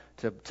God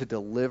to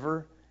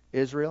deliver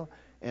Israel.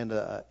 And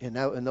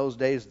in those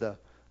days, the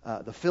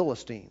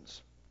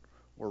Philistines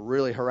were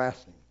really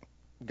harassing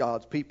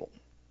God's people.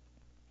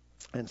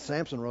 And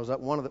Samson rose up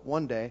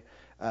one day.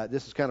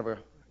 This is kind of a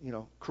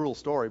cruel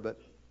story, but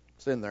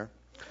it's in there.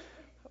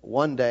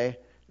 One day,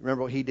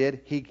 remember what he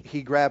did?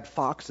 He grabbed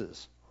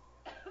foxes,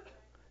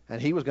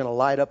 and he was going to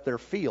light up their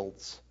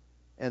fields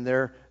and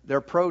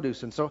their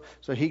produce. And so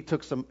he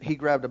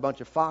grabbed a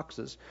bunch of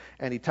foxes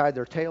and he tied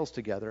their tails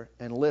together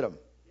and lit them.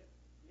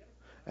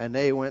 And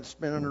they went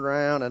spinning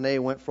around and they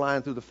went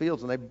flying through the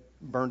fields, and he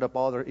burned up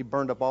all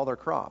their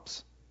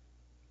crops.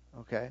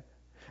 Okay.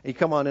 You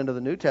come on into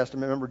the New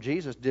Testament. Remember,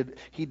 Jesus did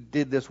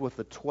this with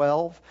the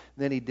 12.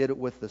 Then He did it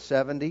with the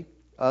 70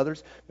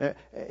 others.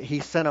 He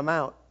sent them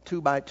out 2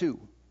 by 2.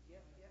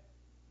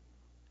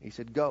 He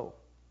said, go.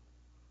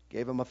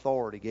 Gave them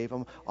authority.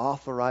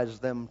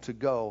 Authorized them to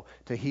go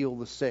to heal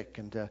the sick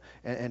and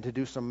to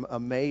do some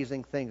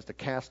amazing things, to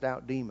cast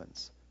out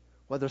demons.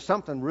 Well, there's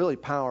something really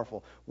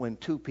powerful when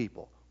two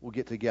people will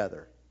get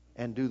together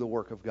and do the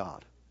work of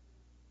God.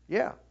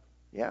 Yeah.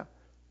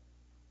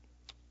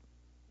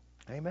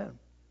 Amen.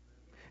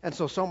 And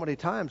so many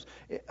times,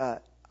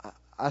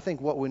 I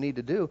think what we need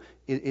to do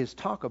is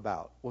talk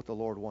about what the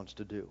Lord wants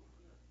to do.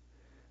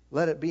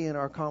 Let it be in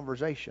our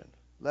conversation.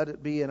 Let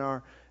it be in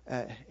our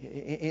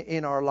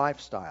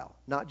lifestyle.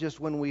 Not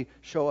just when we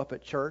show up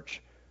at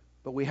church,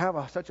 but we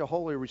have such a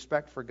holy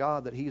respect for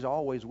God that He's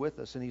always with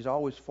us and He's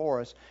always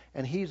for us,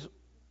 and He's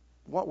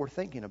what we're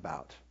thinking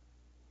about.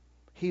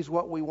 He's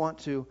what we want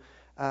to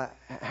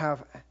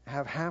have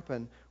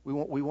happen. We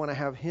want to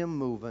have Him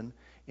moving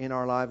in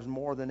our lives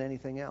more than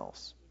anything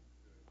else.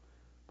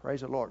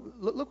 Praise the Lord.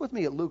 Look with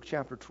me at Luke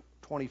chapter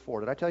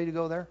 24. Did I tell you to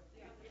go there?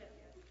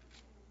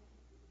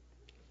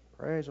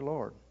 Praise the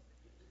Lord.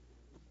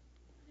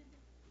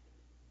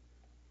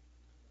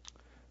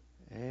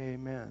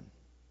 Amen.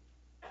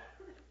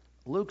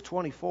 Luke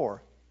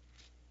 24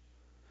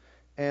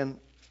 and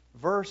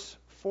verse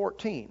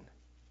 14.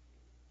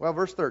 Well,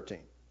 verse 13.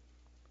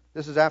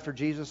 This is after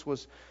Jesus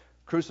was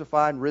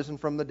crucified and risen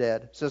from the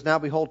dead. It says, now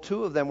behold,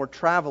 2 of them were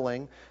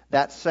traveling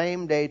that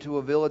same day to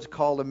a village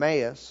called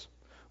Emmaus,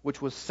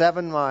 which was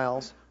 7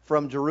 miles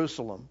from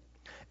Jerusalem.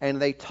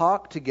 And they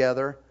talked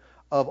together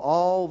of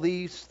all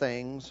these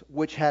things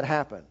which had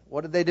happened.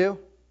 What did they do?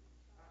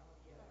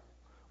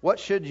 What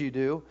should you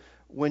do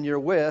when you're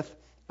with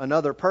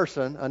another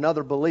person,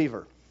 another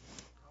believer?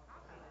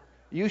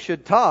 You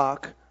should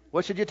talk.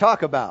 What should you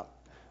talk about?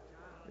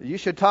 You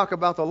should talk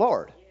about the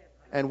Lord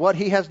and what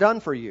He has done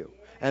for you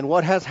and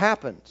what has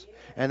happened.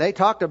 And they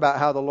talked about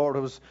how the Lord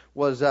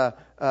was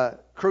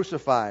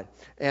crucified.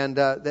 And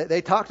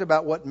they talked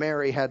about what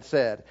Mary had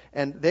said.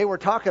 And they were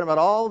talking about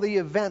all the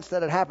events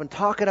that had happened,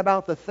 talking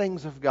about the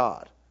things of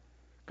God.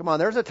 Come on,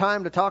 there's a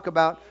time to talk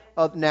about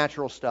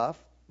natural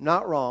stuff.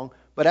 Not wrong.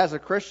 But as a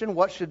Christian,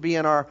 what should be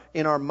in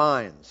our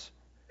minds?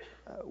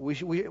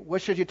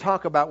 What should you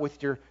talk about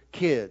with your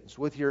kids,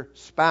 with your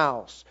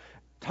spouse?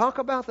 Talk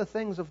about the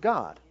things of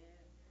God.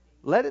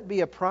 Let it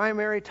be a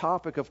primary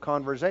topic of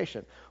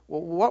conversation.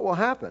 Well, what will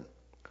happen?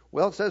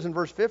 Well, it says in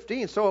verse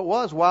 15, so it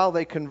was while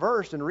they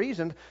conversed and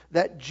reasoned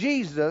that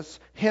Jesus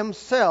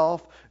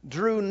himself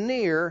drew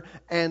near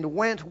and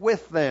went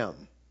with them.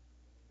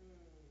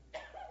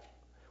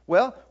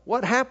 Well,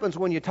 what happens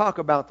when you talk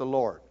about the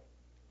Lord?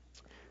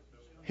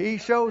 He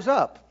shows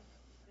up.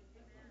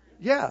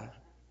 Yeah.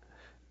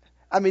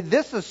 I mean,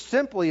 this is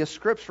simply a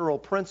scriptural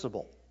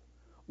principle.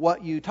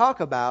 What you talk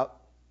about,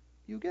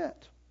 you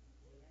get.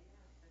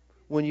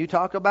 When you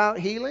talk about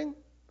healing,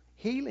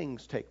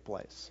 healings take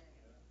place.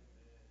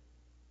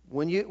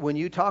 When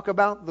you talk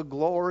about the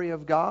glory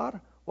of God,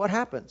 what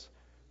happens?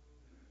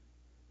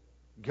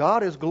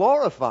 God is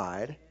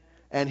glorified,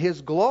 and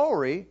His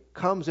glory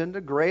comes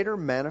into greater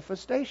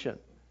manifestation.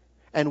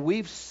 And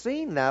we've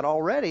seen that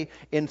already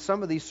in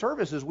some of these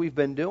services we've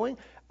been doing.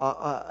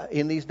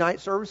 In these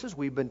night services,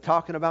 we've been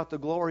talking about the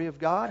glory of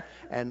God.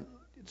 And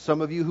some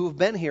of you who've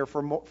been here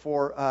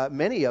for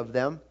many of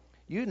them,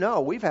 you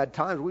know we've had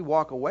times we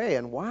walk away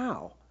and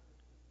wow,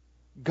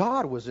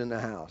 God was in the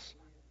house.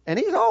 And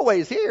He's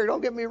always here,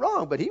 don't get me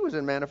wrong, but He was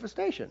in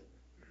manifestation.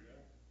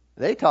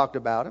 They talked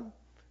about Him,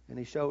 and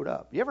He showed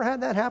up. You ever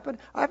had that happen?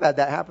 I've had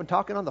that happen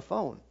talking on the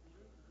phone.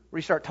 Where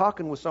you start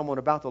talking with someone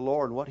about the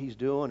Lord and what He's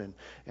doing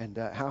and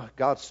how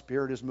God's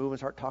Spirit is moving,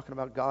 start talking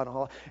about God and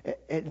all,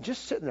 and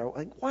just sitting there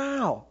like,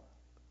 wow,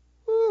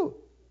 woo,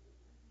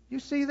 you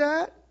see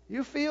that?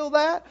 You feel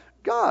that?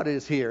 God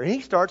is here. And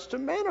He starts to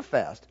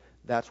manifest.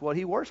 That's what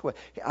He works with.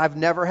 I've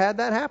never had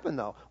that happen,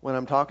 though, when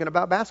I'm talking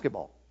about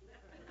basketball.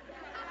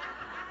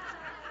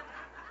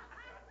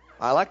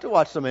 I like to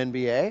watch some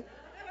NBA.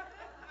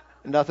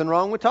 Nothing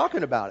wrong with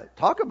talking about it.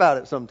 Talk about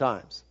it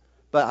sometimes.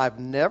 But I've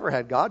never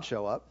had God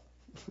show up.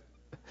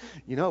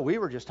 You know, we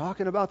were just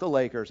talking about the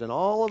Lakers, and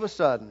all of a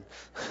sudden,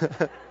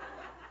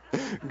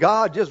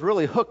 God just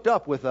really hooked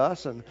up with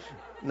us. And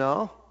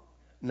no.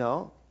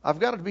 I've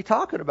got to be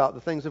talking about the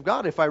things of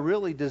God if I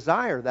really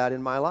desire that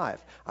in my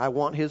life. I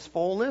want His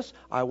fullness.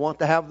 I want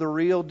to have the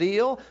real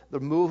deal, the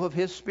move of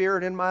His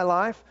Spirit in my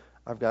life.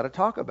 I've got to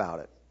talk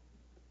about it.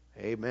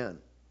 Amen.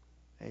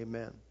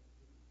 Amen.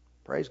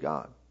 Praise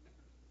God.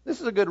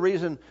 This is a good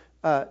reason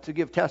to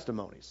give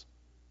testimonies.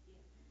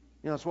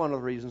 You know, it's one of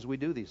the reasons we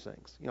do these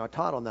things. You know, I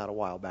taught on that a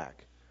while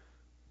back.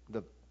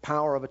 The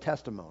power of a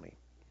testimony.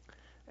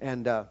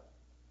 And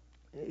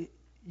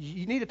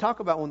you need to talk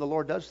about when the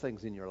Lord does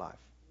things in your life.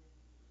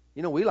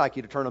 You know, we like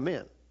you to turn them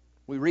in.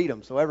 We read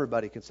them so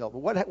everybody can sell. But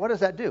what does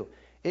that do?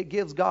 It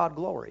gives God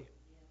glory.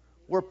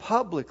 We're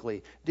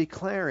publicly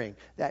declaring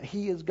that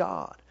He is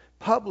God.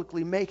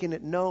 Publicly making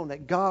it known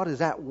that God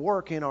is at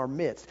work in our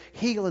midst,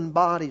 healing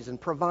bodies and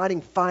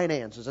providing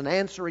finances and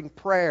answering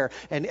prayer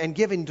and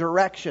giving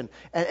direction.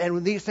 And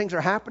when these things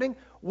are happening,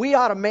 we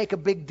ought to make a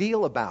big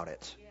deal about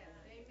it.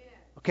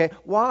 Okay,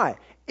 why?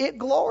 It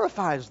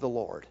glorifies the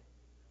Lord.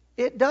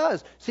 It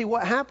does. See,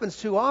 what happens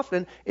too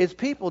often is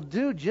people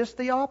do just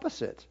the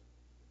opposite.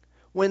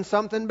 When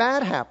something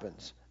bad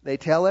happens, they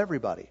tell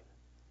everybody.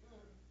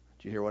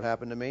 Did you hear what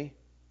happened to me?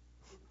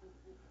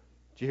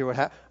 Did you hear what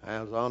happened?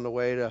 I was on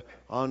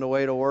the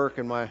way to work,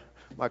 and my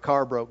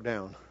car broke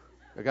down.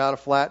 I got a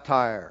flat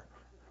tire,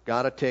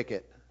 got a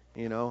ticket.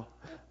 You know,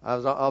 I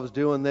was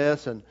doing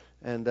this, and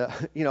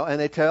you know, and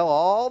they tell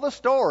all the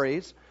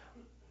stories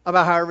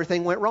about how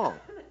everything went wrong.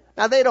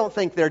 Now they don't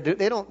think they're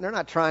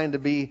not trying to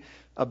be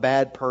a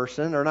bad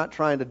person. They're not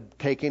trying to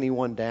take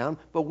anyone down.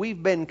 But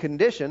we've been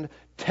conditioned,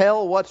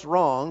 tell what's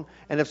wrong,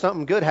 and if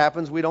something good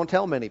happens, we don't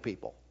tell many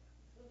people.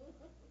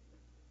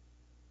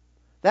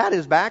 That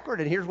is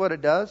backward, and here's what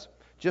it does.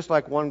 Just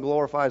like one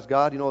glorifies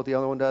God, you know what the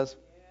other one does?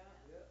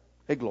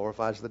 It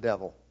glorifies the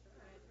devil.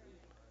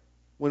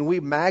 When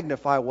we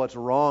magnify what's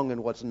wrong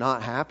and what's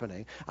not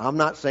happening, I'm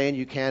not saying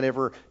you can't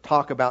ever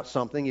talk about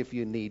something if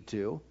you need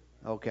to,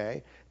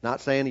 okay?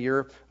 Not saying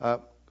you're a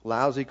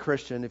lousy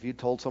Christian if you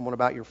told someone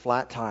about your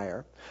flat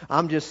tire.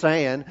 I'm just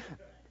saying,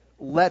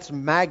 let's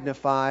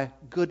magnify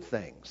good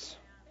things.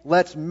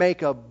 Let's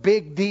make a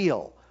big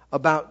deal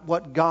about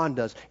what God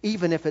does,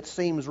 even if it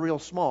seems real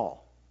small.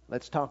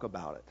 Let's talk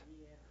about it.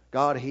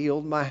 God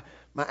healed my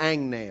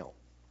hangnail.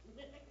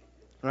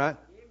 Right?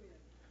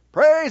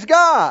 Praise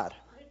God.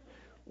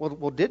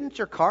 Well, didn't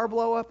your car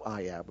blow up? Oh,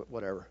 yeah, but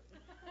whatever.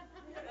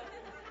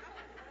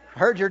 I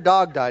heard your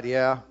dog died.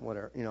 Yeah,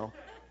 whatever, you know.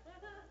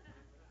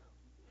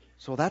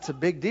 So that's a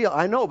big deal.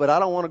 I know, but I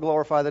don't want to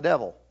glorify the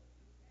devil.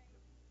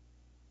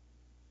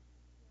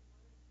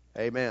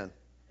 Amen.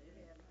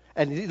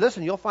 And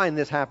listen, you'll find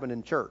this happen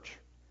in church,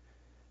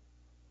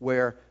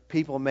 where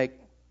people make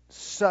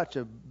such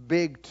a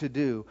big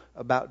to-do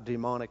about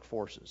demonic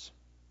forces.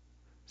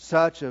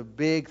 Such a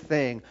big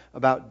thing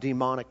about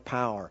demonic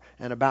power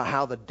and about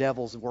how the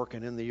devil's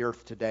working in the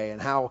earth today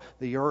and how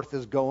the earth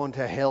is going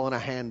to hell in a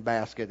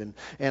handbasket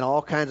and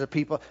all kinds of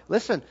people.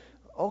 Listen,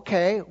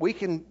 okay, we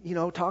can, you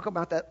know, talk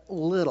about that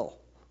little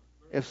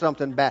if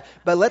something bad.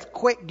 But let's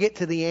quick get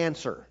to the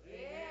answer.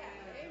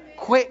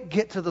 Quick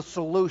get to the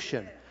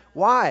solution.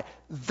 Why?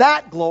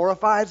 That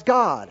glorifies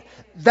God.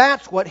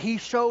 That's what He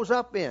shows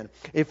up in.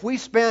 If we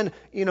spend,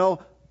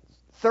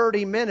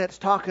 30 minutes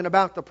talking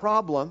about the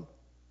problem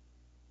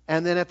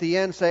and then at the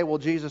end say, well,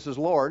 Jesus is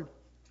Lord,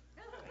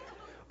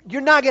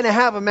 you're not going to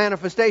have a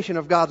manifestation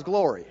of God's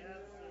glory.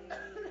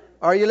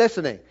 Are you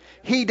listening?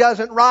 He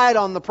doesn't ride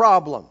on the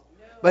problem,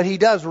 but He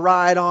does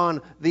ride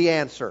on the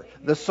answer,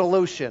 the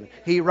solution.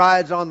 He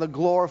rides on the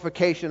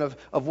glorification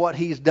of what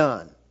He's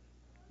done.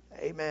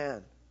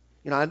 Amen.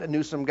 I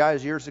knew some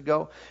guys years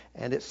ago,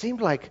 and it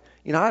seemed like,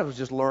 I was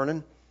just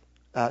learning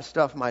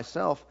stuff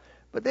myself,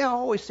 but they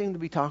always seemed to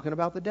be talking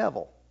about the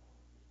devil.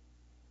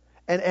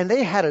 And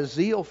they had a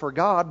zeal for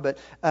God, but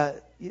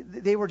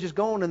they were just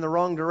going in the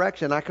wrong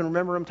direction. I can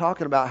remember them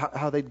talking about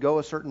how they'd go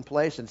a certain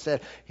place and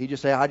he'd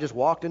just say, I just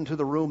walked into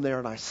the room there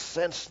and I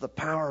sensed the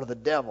power of the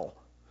devil.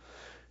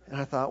 And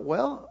I thought,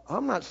 well,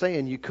 I'm not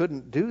saying you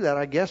couldn't do that.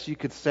 I guess you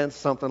could sense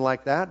something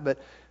like that, but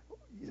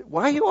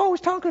why are you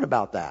always talking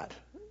about that?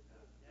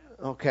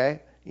 Okay.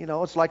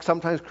 It's like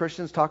sometimes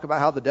Christians talk about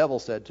how the devil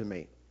said to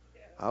me.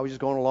 I was just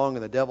going along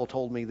and the devil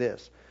told me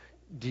this.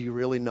 Do you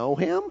really know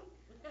him?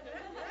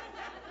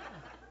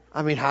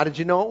 I mean, how did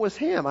you know it was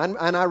him?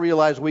 And I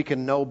realize we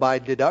can know by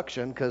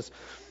deduction because,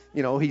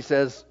 he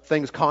says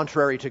things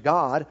contrary to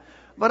God.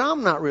 But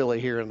I'm not really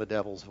hearing the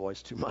devil's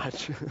voice too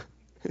much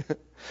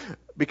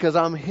because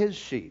I'm his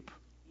sheep.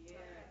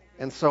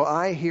 And so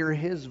I hear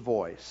his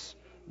voice.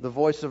 The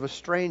voice of a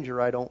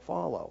stranger I don't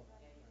follow.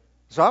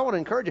 So I want to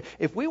encourage you,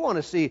 if we want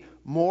to see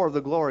more of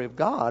the glory of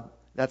God,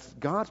 that's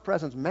God's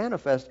presence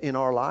manifest in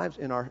our lives,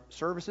 in our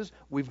services,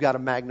 we've got to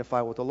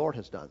magnify what the Lord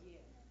has done.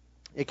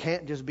 It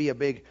can't just be a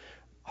big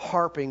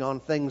harping on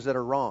things that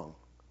are wrong,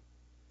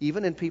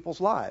 even in people's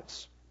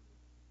lives.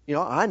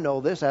 I know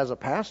this as a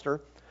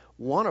pastor.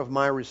 One of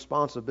my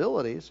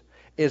responsibilities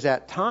is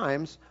at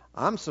times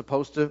I'm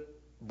supposed to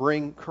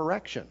bring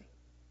correction.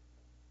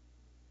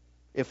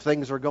 If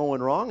things are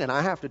going wrong, and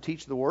I have to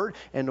teach the Word,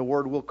 and the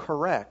Word will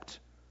correct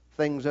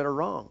things that are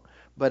wrong.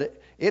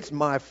 But it's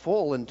my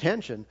full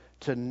intention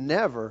to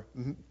never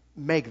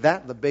make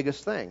that the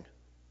biggest thing.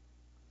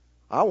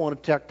 I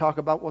want to talk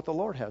about what the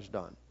Lord has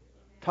done.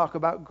 Talk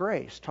about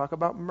grace. Talk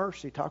about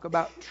mercy. Talk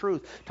about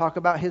truth. Talk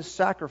about His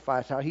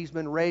sacrifice, how He's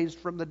been raised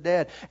from the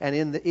dead. And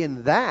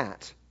in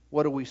that,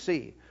 what do we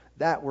see?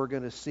 That we're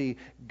going to see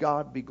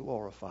God be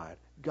glorified.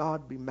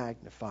 God be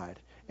magnified.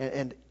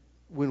 And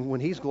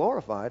when He's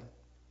glorified,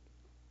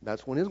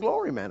 that's when His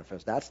glory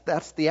manifests.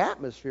 That's the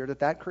atmosphere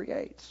that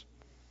creates.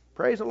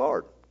 Praise the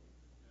Lord.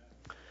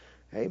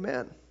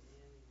 Amen.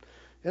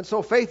 And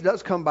so faith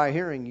does come by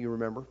hearing, you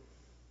remember.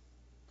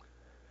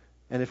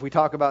 And if we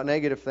talk about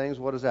negative things,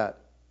 what is that?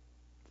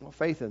 Well,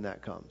 faith in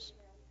that comes.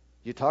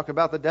 You talk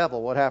about the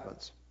devil, what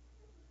happens?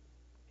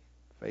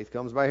 Faith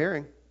comes by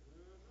hearing.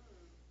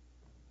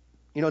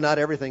 Not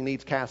everything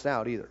needs cast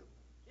out either.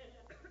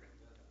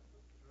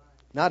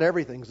 Not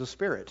everything's a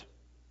spirit.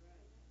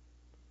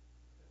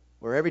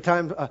 Where every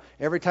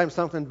time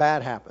something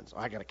bad happens,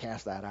 I got to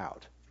cast that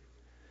out.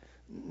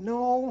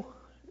 No.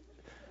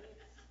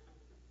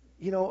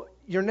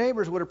 Your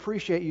neighbors would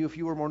appreciate you if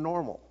you were more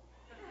normal.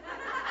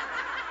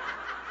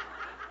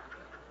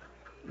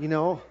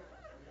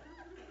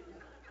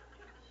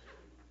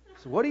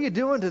 So what are you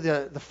doing to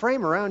the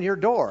frame around your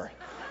door?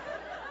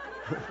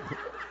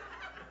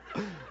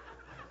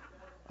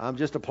 I'm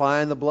just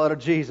applying the blood of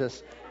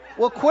Jesus.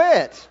 Well,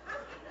 quit.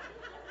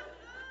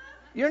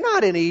 You're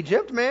not in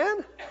Egypt,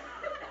 man.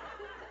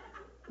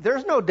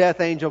 There's no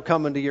death angel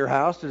coming to your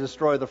house to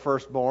destroy the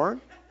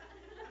firstborn.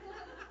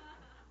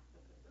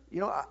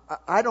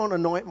 I don't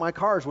anoint my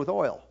cars with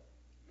oil.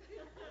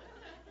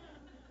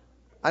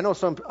 I know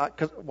some.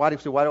 Why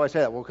do I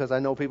say that? Well, because I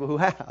know people who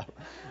have.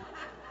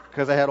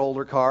 Because they had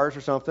older cars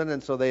or something,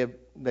 and so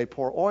they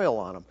pour oil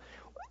on them.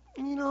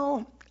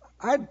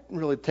 I'd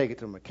really take it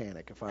to a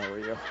mechanic if I were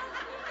you.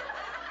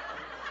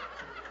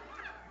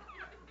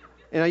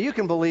 You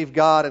can believe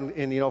God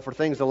and for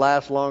things to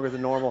last longer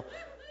than normal,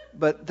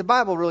 but the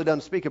Bible really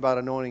doesn't speak about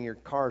anointing your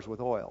cars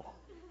with oil.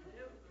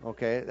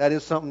 Okay, that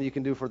is something you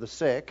can do for the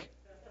sick.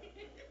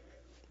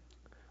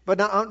 But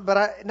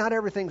not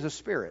everything's a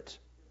spirit.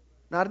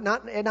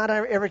 Not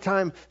every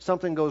time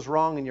something goes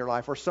wrong in your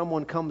life, or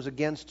someone comes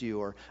against you,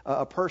 or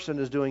a person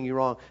is doing you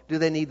wrong, do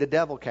they need the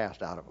devil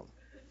cast out of them?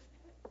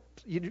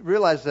 You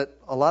realize that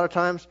a lot of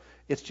times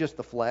it's just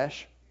the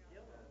flesh.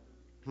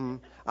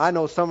 I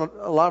know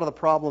a lot of the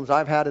problems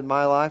I've had in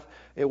my life,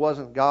 it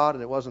wasn't God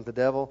and it wasn't the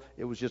devil.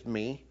 It was just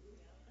me.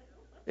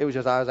 It was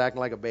just I was acting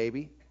like a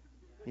baby.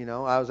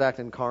 I was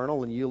acting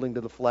carnal and yielding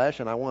to the flesh,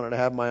 and I wanted to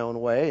have my own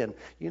way. And,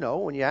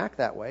 when you act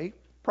that way,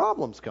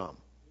 problems come.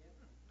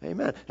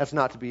 Amen. That's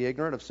not to be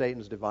ignorant of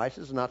Satan's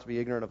devices, not to be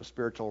ignorant of a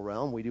spiritual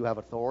realm. We do have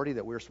authority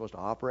that we're supposed to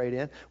operate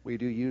in. We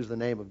do use the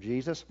name of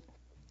Jesus.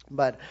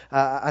 But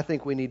I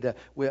think we need to,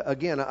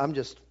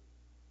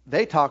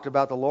 they talked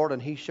about the Lord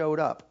and He showed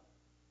up.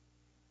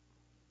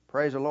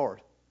 Praise the Lord.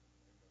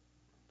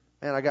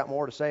 Man, I got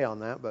more to say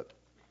on that, but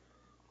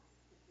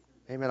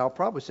amen. I'll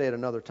probably say it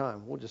another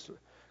time.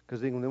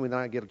 Because then we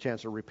don't get a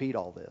chance to repeat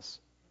all this.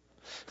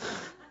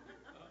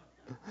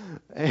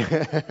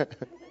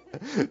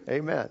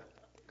 Amen.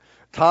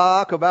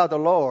 Talk about the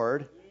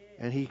Lord,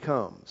 and He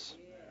comes.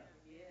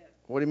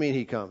 What do you mean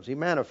He comes? He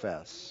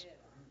manifests.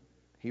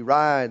 He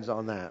rides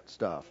on that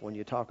stuff when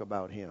you talk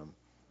about Him.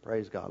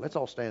 Praise God. Let's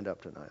all stand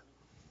up tonight.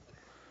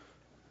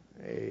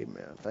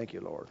 Amen. Thank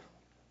you, Lord.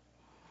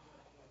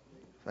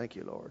 Thank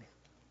you, Lord.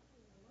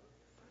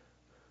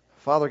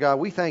 Father God,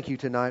 we thank you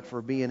tonight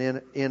for being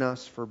in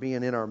us, for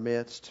being in our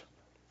midst.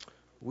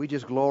 We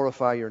just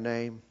glorify your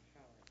name.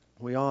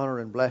 We honor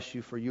and bless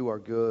you, for you are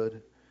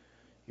good.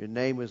 Your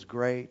name is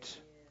great.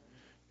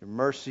 Your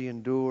mercy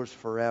endures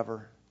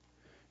forever.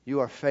 You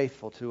are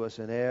faithful to us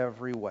in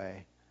every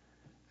way.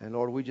 And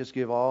Lord, we just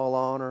give all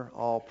honor,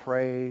 all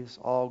praise,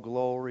 all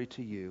glory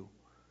to you,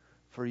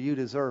 for you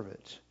deserve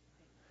it.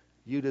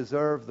 You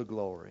deserve the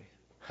glory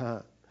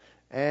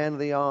and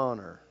the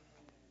honor.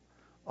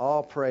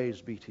 All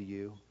praise be to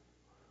you.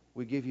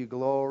 We give you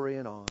glory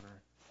and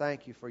honor.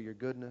 Thank you for your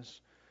goodness.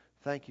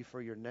 Thank you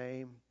for your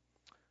name.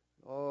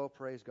 Oh,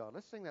 praise God.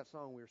 Let's sing that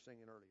song we were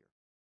singing earlier.